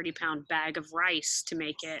 20-pound, 30-pound bag of rice to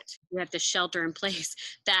make it, you have to shelter in place,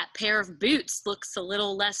 that pair of boots looks a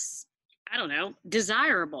little less, I don't know,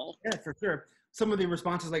 desirable. Yeah, for sure. Some of the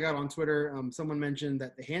responses I got on Twitter, someone mentioned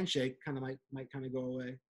that the handshake kind of might kind of go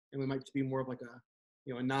away, and we might be more of like a,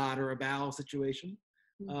 you know, a nod or a bow situation.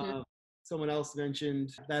 Mm-hmm. Someone else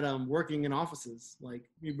mentioned that working in offices, like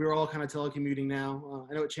we're all kind of telecommuting now.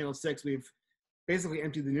 I know at Channel 6 we've basically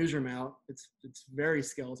emptied the newsroom out. It's very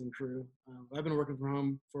skeleton crew. I've been working from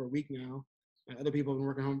home for a week now. Other people have been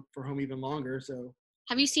working from home even longer. So,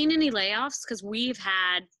 have you seen any layoffs? Because we've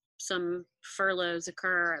had some furloughs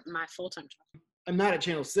occur at my full-time job. I'm not at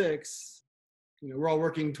Channel 6. You know, we're all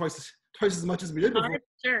working twice as much as we did before.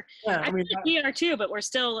 Sure. Yeah, I mean, we are too, but we're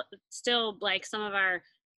still like some of our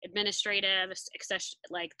administrative,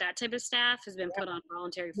 like that type of staff has been put on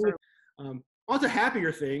voluntary furlough. On to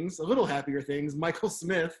happier things, a little happier things. Michael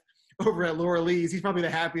Smith over at Laura Lee's, he's probably the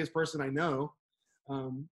happiest person I know.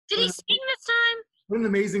 Did he sing this time? What an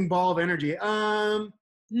amazing ball of energy.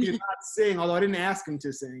 He did not sing, although I didn't ask him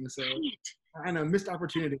to sing. So I know, missed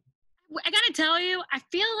opportunity. I got to tell you, I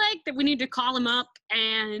feel like that we need to call him up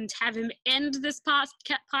and have him end this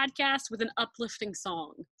podcast with an uplifting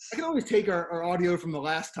song. I can always take our audio from the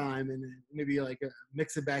last time and maybe like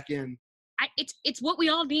mix it back in. It's what we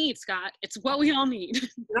all need, Scott. It's what we all need. If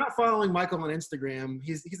you're not following Michael on Instagram,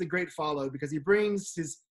 he's a great follow because he's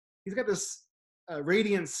got this a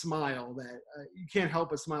radiant smile that you can't help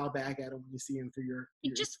but smile back at him when you see him through your.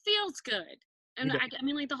 It just feels good. And I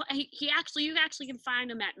mean, like you actually can find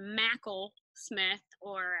him at Mackle Smith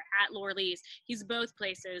or at Lorlee's. He's both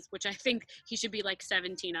places, which I think he should be like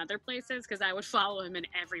 17 other places because I would follow him in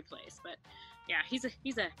every place. But yeah, he's a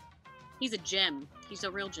gem. He's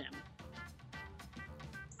a real gem.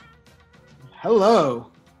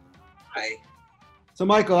 Hello. Hi. So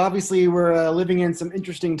Michael, obviously we're living in some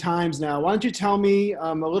interesting times now. Why don't you tell me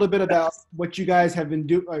a little bit about what you guys have been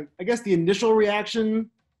doing? I guess the initial reaction,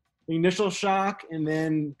 the initial shock, and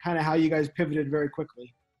then kind of how you guys pivoted very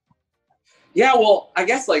quickly. Yeah, well, I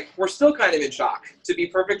guess like we're still kind of in shock. To be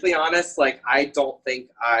perfectly honest, like I don't think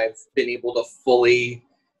I've been able to fully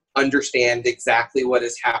understand exactly what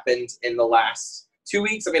has happened in the last 2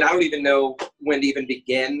 weeks. I mean, I don't even know when to even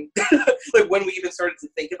begin, like when we even started to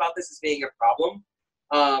think about this as being a problem.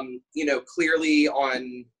 Clearly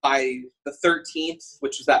by the 13th,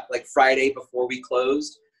 which was that like Friday before we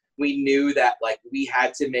closed, we knew that like we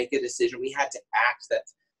had to make a decision. We had to act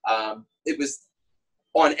that it was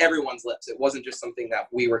on everyone's lips. It wasn't just something that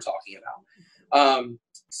we were talking about.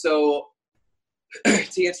 So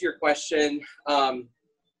to answer your question,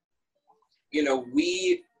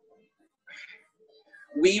 we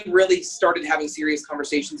really started having serious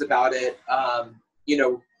conversations about it,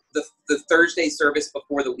 the Thursday service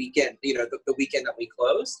before the weekend, the weekend that we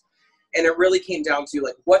closed. And it really came down to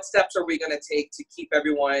like, what steps are we going to take to keep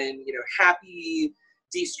everyone, happy,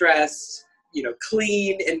 de-stressed,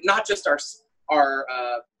 clean, and not just our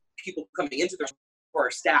people coming into the for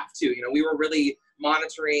our staff too. We were really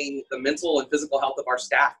monitoring the mental and physical health of our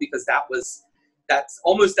staff because that's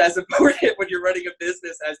almost as important when you're running a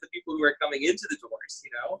business as the people who are coming into the doors,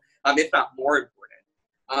 if not more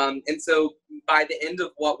important. And so by the end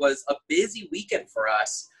of what was a busy weekend for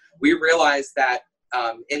us, we realized that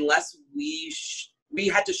unless we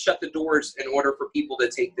had to shut the doors in order for people to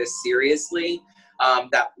take this seriously,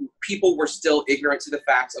 that people were still ignorant to the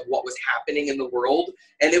facts of what was happening in the world.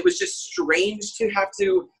 And it was just strange to have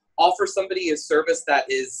to offer somebody a service that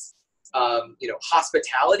is,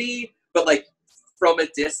 hospitality, but like from a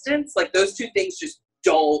distance, like those two things just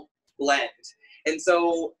don't blend. And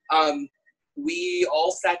so we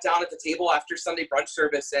all sat down at the table after Sunday brunch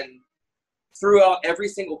service and threw out every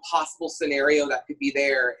single possible scenario that could be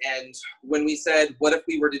there. And when we said, what if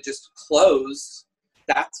we were to just close,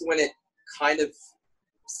 that's when it kind of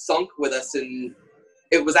sunk with us. And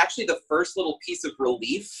it was actually the first little piece of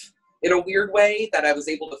relief in a weird way that I was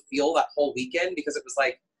able to feel that whole weekend, because it was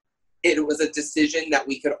like, it was a decision that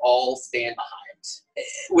we could all stand behind,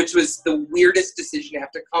 which was the weirdest decision to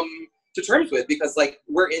have to come to terms with, because like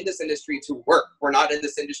we're in this industry to work. We're not in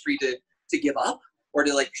this industry to give up or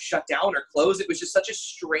to like shut down or close. It was just such a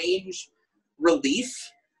strange relief,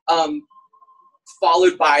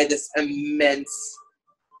 followed by this immense,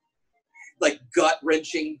 like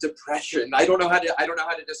gut-wrenching depression. I don't know how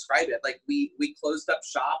to describe it. Like we closed up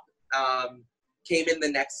shop, came in the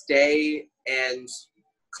next day and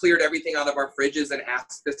cleared everything out of our fridges and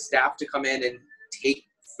asked the staff to come in and take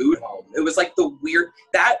food home. It was like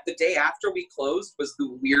the day after we closed was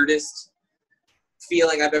the weirdest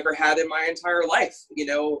feeling I've ever had in my entire life,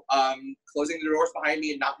 closing the doors behind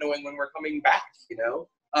me and not knowing when we're coming back,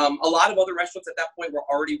 A lot of other restaurants at that point were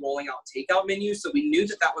already rolling out takeout menus, so we knew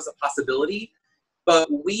that was a possibility, but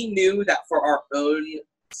we knew that for our own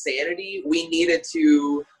sanity, we needed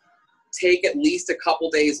to take at least a couple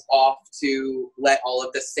days off to let all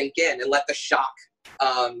of this sink in and let the shock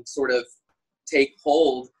sort of take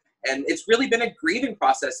hold. And it's really been a grieving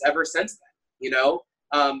process ever since then,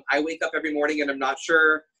 I wake up every morning and I'm not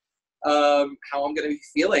sure how I'm going to be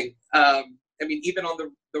feeling. Even on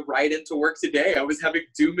the ride into work today, I was having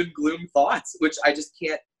doom and gloom thoughts, which I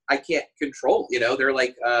can't control. They're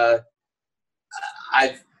like, I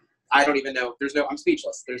don't even know. I'm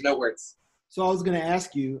speechless. There's no words. So I was going to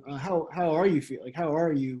ask you, how are you feeling? Like, how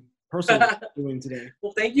are you personally doing today?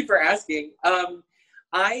 Well, thank you for asking.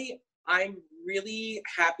 I'm really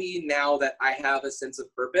happy now that I have a sense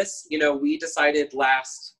of purpose. We decided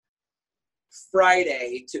last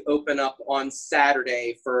Friday to open up on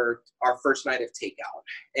Saturday for our first night of takeout.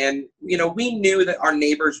 And, we knew that our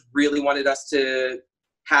neighbors really wanted us to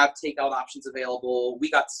have takeout options available.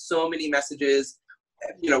 We got so many messages,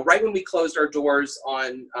 right when we closed our doors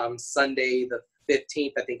on Sunday, the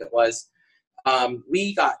 15th, I think it was.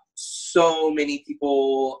 We got so many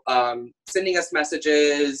people sending us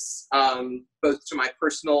messages, both to my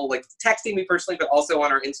personal, like texting me personally, but also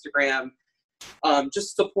on our Instagram,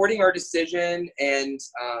 just supporting our decision and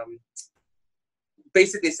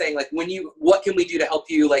basically saying like, what can we do to help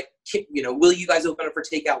you? Like, will you guys open up for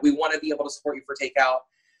takeout? We want to be able to support you for takeout.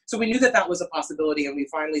 So we knew that was a possibility, and we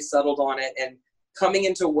finally settled on it. And coming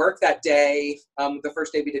into work that day, the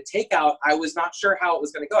first day we did takeout, I was not sure how it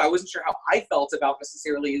was going to go. I wasn't sure how I felt about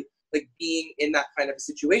necessarily like being in that kind of a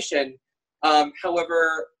situation.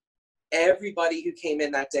 However, everybody who came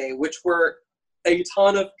in that day, which were a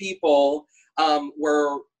ton of people,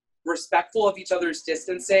 were respectful of each other's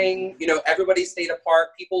distancing. Everybody stayed apart.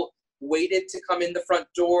 People waited to come in the front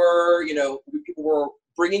door. People were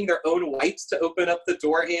bringing their own wipes to open up the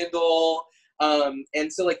door handle.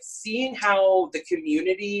 And so like seeing how the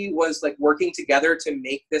community was like working together to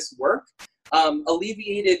make this work,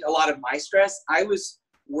 alleviated a lot of my stress. I was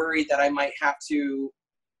worried that I might have to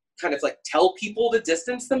kind of like tell people to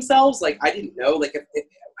distance themselves. Like, I didn't know like if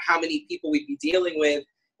how many people we'd be dealing with,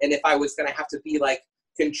 and if I was going to have to be like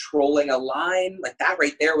controlling a line. Like that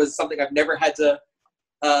right there was something I've never had to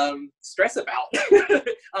stress about.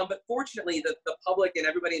 But fortunately, the public and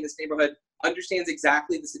everybody in this neighborhood understands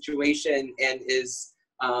exactly the situation and is,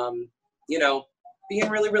 being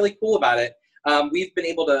really, really cool about it. We've been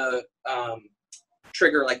able to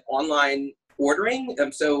trigger like online ordering.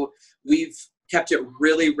 So we've kept it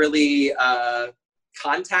really, really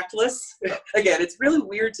contactless. Again, it's really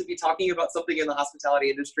weird to be talking about something in the hospitality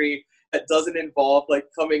industry that doesn't involve like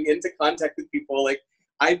coming into contact with people. Like,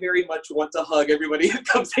 I very much want to hug everybody who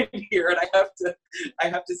comes in here, and I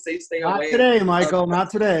have to say, stay away. Not today, Michael.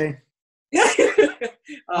 Not today.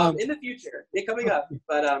 In the future, they're coming up.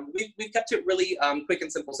 But we've kept it really quick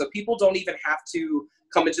and simple. So people don't even have to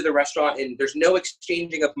come into the restaurant, and there's no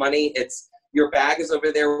exchanging of money. It's your bag is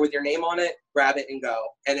over there with your name on it. Grab it and go.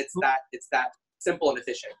 And it's that simple and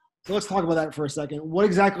efficient. So let's talk about that for a second. What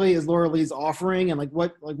exactly is Laura Lee's offering, and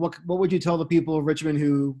what would you tell the people of Richmond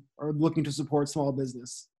who are looking to support small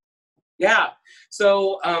business? Yeah,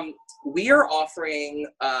 so we are offering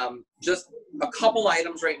just a couple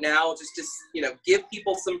items right now, just to give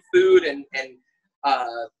people some food and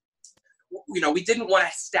we didn't want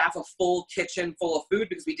to staff a full kitchen full of food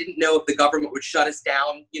because we didn't know if the government would shut us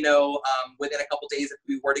down, within a couple days if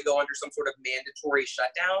we were to go under some sort of mandatory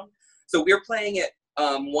shutdown. So we're playing it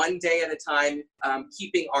one day at a time,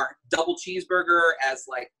 keeping our double cheeseburger as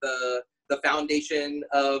like the foundation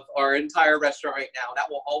of our entire restaurant right now. That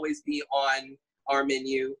will always be on our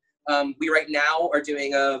menu. We right now are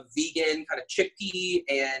doing a vegan kind of chickpea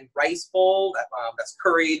and rice bowl that's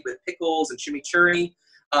curried with pickles and chimichurri.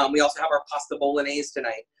 We also have our pasta bolognese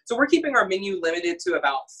tonight. So we're keeping our menu limited to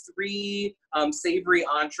about 3 savory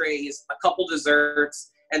entrees, a couple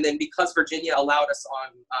desserts, and then because Virginia allowed us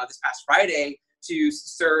on this past Friday to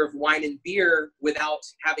serve wine and beer without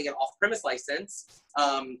having an off-premise license,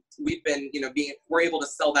 we've been, we're able to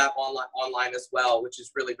sell that online as well, which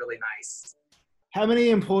is really, really nice. How many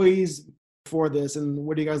employees for this, and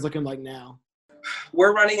what are you guys looking like now?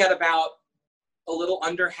 We're running at about a little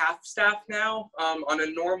under half staff now. On a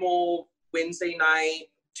normal Wednesday,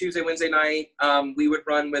 Wednesday night, we would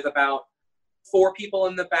run with about 4 people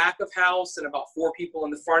in the back of house and about 4 people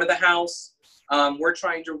in the front of the house. We're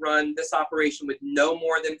trying to run this operation with no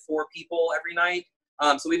more than 4 people every night.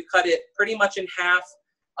 So we've cut it pretty much in half.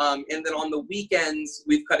 And then on the weekends,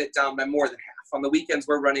 we've cut it down by more than half. On the weekends,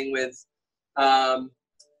 we're running with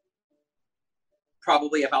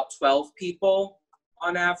probably about 12 people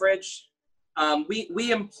on average.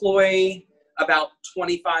 We employ about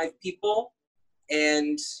 25 people.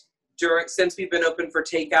 And since we've been open for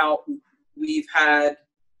takeout, we've had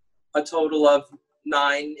a total of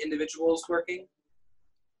 9 individuals working.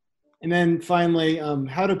 And then finally,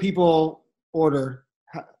 how do people order?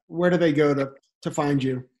 Where do they go to find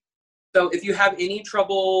you? So if you have any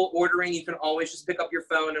trouble ordering, you can always just pick up your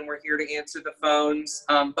phone and we're here to answer the phones.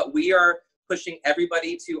 But we are pushing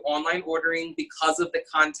everybody to online ordering because of the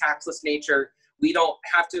contactless nature. We don't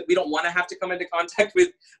want to have to come into contact with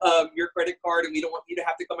your credit card, and we don't want you to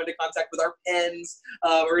have to come into contact with our pens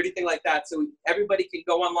or anything like that. So everybody can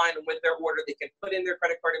go online, and with their order, they can put in their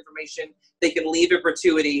credit card information. They can leave a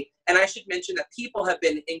gratuity. And I should mention that people have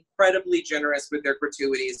been incredibly generous with their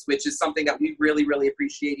gratuities, which is something that we really, really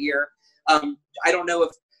appreciate here. I don't know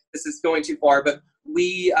if this is going too far, but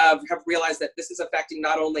we have realized that this is affecting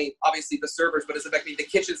not only obviously the servers, but it's affecting the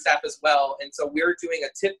kitchen staff as well. And so we're doing a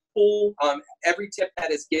tip pool. Every tip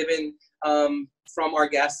that is given from our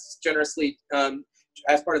guests generously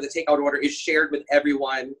as part of the takeout order is shared with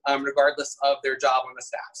everyone, regardless of their job on the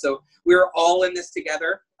staff. So we're all in this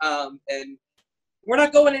together. And We're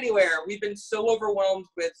not going anywhere. We've been so overwhelmed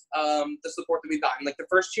with the support that we've gotten. Like the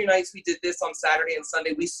first 2 nights we did this on Saturday and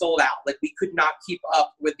Sunday, we sold out. Like we could not keep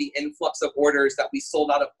up with the influx of orders that we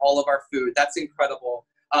sold out of all of our food. That's incredible.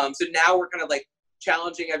 So now we're kind of like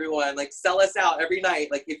challenging everyone, like sell us out every night.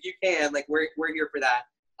 Like if you can, like we're here for that.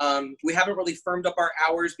 We haven't really firmed up our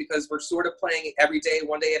hours because we're sort of playing every day,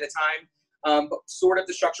 one day at a time. But sort of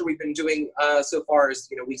the structure we've been doing so far is,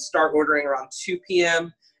 we start ordering around 2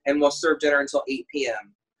 p.m. and we'll serve dinner until 8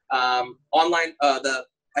 p.m. Online, the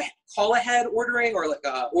call ahead ordering or like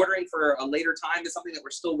ordering for a later time is something that we're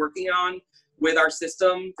still working on with our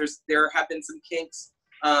system. There have been some kinks,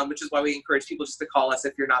 which is why we encourage people just to call us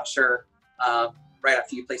if you're not sure right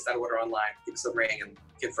after you place that order online. Give us a ring and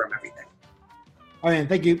confirm everything. All right,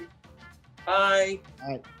 thank you. Bye. All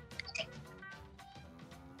right.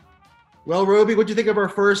 Well, Roby, what do you think of our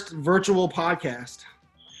first virtual podcast?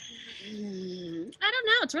 I don't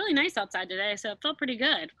know. It's really nice outside today, so it felt pretty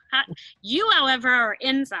good. You, however, are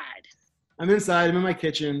inside. I'm inside. I'm in my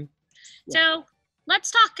kitchen. So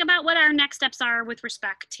let's talk about what our next steps are with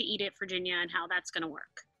respect to Eat It Virginia and how that's going to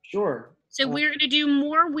work. Sure. So we're going to do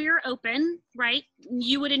more We're Open, right?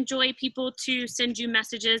 You would enjoy people to send you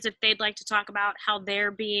messages if they'd like to talk about how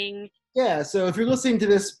they're being. Yeah, so if you're listening to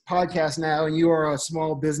this podcast now and you are a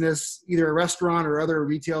small business, either a restaurant or other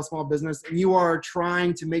retail small business, and you are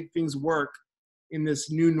trying to make things work in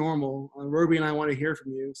this new normal, Roby and I want to hear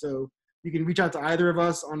from you. So you can reach out to either of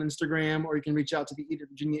us on Instagram, or you can reach out to the Eat It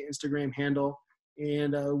Virginia Instagram handle,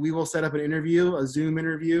 and we will set up an interview, a Zoom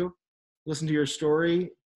interview, listen to your story,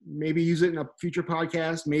 maybe use it in a future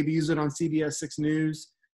podcast, maybe use it on CBS 6 News.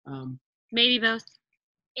 Maybe both.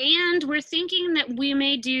 And we're thinking that we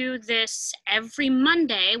may do this every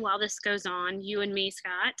Monday while this goes on, you and me,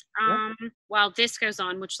 Scott. While this goes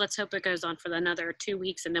on, which let's hope it goes on for another 2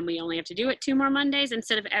 weeks, and then we only have to do it 2 more Mondays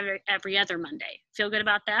instead of every other Monday. Feel good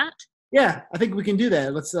about that? Yeah, I think we can do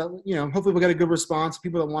that. Let's, hopefully we'll get a good response,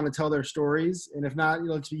 people that want to tell their stories. And if not,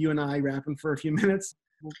 let's be you and I rapping for a few minutes.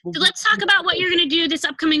 So let's talk about what you're going to do this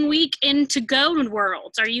upcoming week in to-go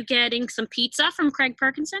worlds. Are you getting some pizza from Craig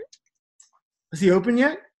Perkinson? Is he open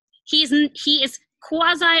yet? He is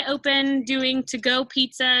quasi-open, doing to-go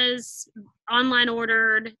pizzas, online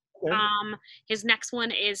ordered. Okay. His next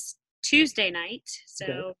one is Tuesday night,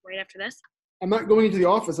 so right after this. I'm not going into the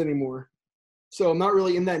office anymore, so I'm not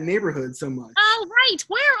really in that neighborhood so much. Oh, right.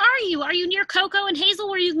 Where are you? Are you near Coco and Hazel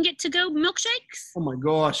where you can get to-go milkshakes? Oh, my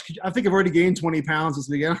gosh. I think I've already gained 20 pounds this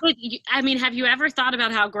weekend. I mean, have you ever thought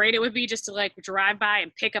about how great it would be just to, drive by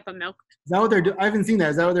and pick up a milk? Is that what they're doing? I haven't seen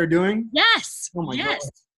that. Is that what they're doing? Yes. Oh, my yes.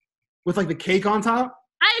 God. With, the cake on top?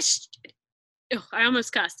 I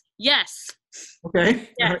almost cussed. Yes. Okay.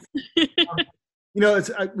 Yes.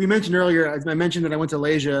 We mentioned earlier, I mentioned that I went to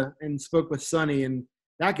Malaysia and spoke with Sonny, and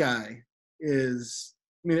that guy is,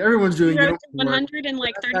 everyone's doing 100 in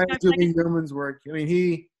 35 doing yeoman's work.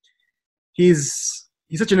 He's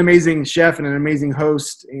such an amazing chef and an amazing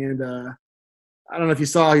host, and I don't know if you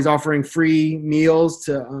saw, he's offering free meals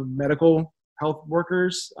to medical health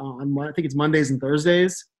workers on, I think it's Mondays and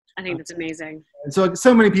Thursdays. I think that's amazing. And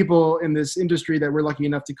so many people in this industry that we're lucky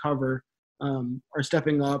enough to cover are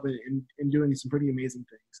stepping up and doing some pretty amazing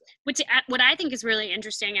things. What I think is really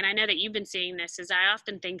interesting, and I know that you've been seeing this, is I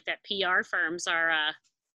often think that PR firms are,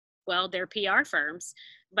 they're PR firms.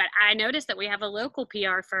 But I noticed that we have a local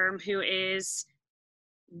PR firm who is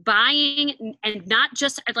buying, and not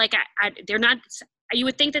just they're not, you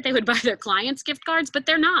would think that they would buy their clients gift cards, but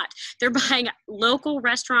they're not. They're buying local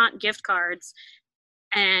restaurant gift cards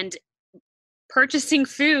and purchasing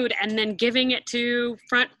food and then giving it to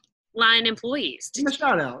frontline employees. Give them a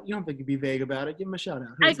shout out. You don't think you'd be vague about it. Give them a shout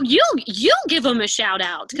out. You give them a shout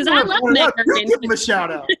out, because I love Meg. You give them a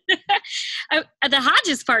shout out. The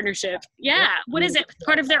Hodges partnership. Yeah. What is it?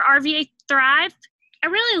 Part of their RVA Thrive. I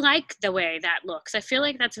really like the way that looks. I feel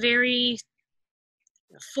like that's very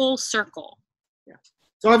full circle. Yeah.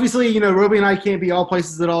 So obviously, Roby and I can't be all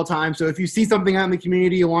places at all times. So if you see something out in the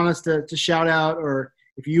community you want us to shout out, or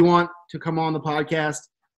if you want to come on the podcast,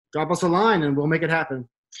 drop us a line and we'll make it happen.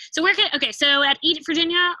 So so at Eat It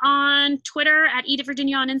Virginia on Twitter, at Eat It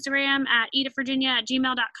Virginia on Instagram, at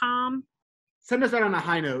eatitvirginia@gmail.com. Send us out on a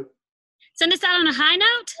high note. Send us out on a high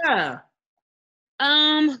note? Yeah.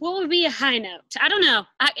 What would be a high note? I don't know.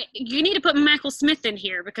 You need to put Michael Smith in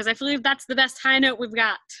here, because I believe that's the best high note we've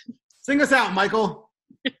got. Sing us out, Michael.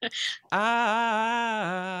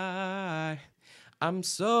 I'm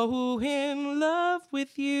so in love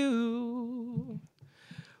with you.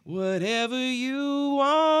 Whatever you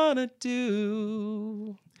wanna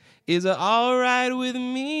do is all right with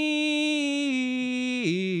me.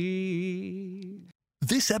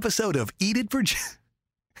 This This episode of Eat It Virginia.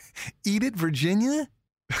 Eat It Virginia?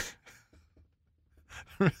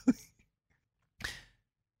 Really?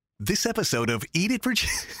 This episode of Eat It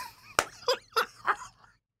Virginia.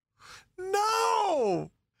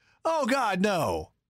 No! Oh, God, no.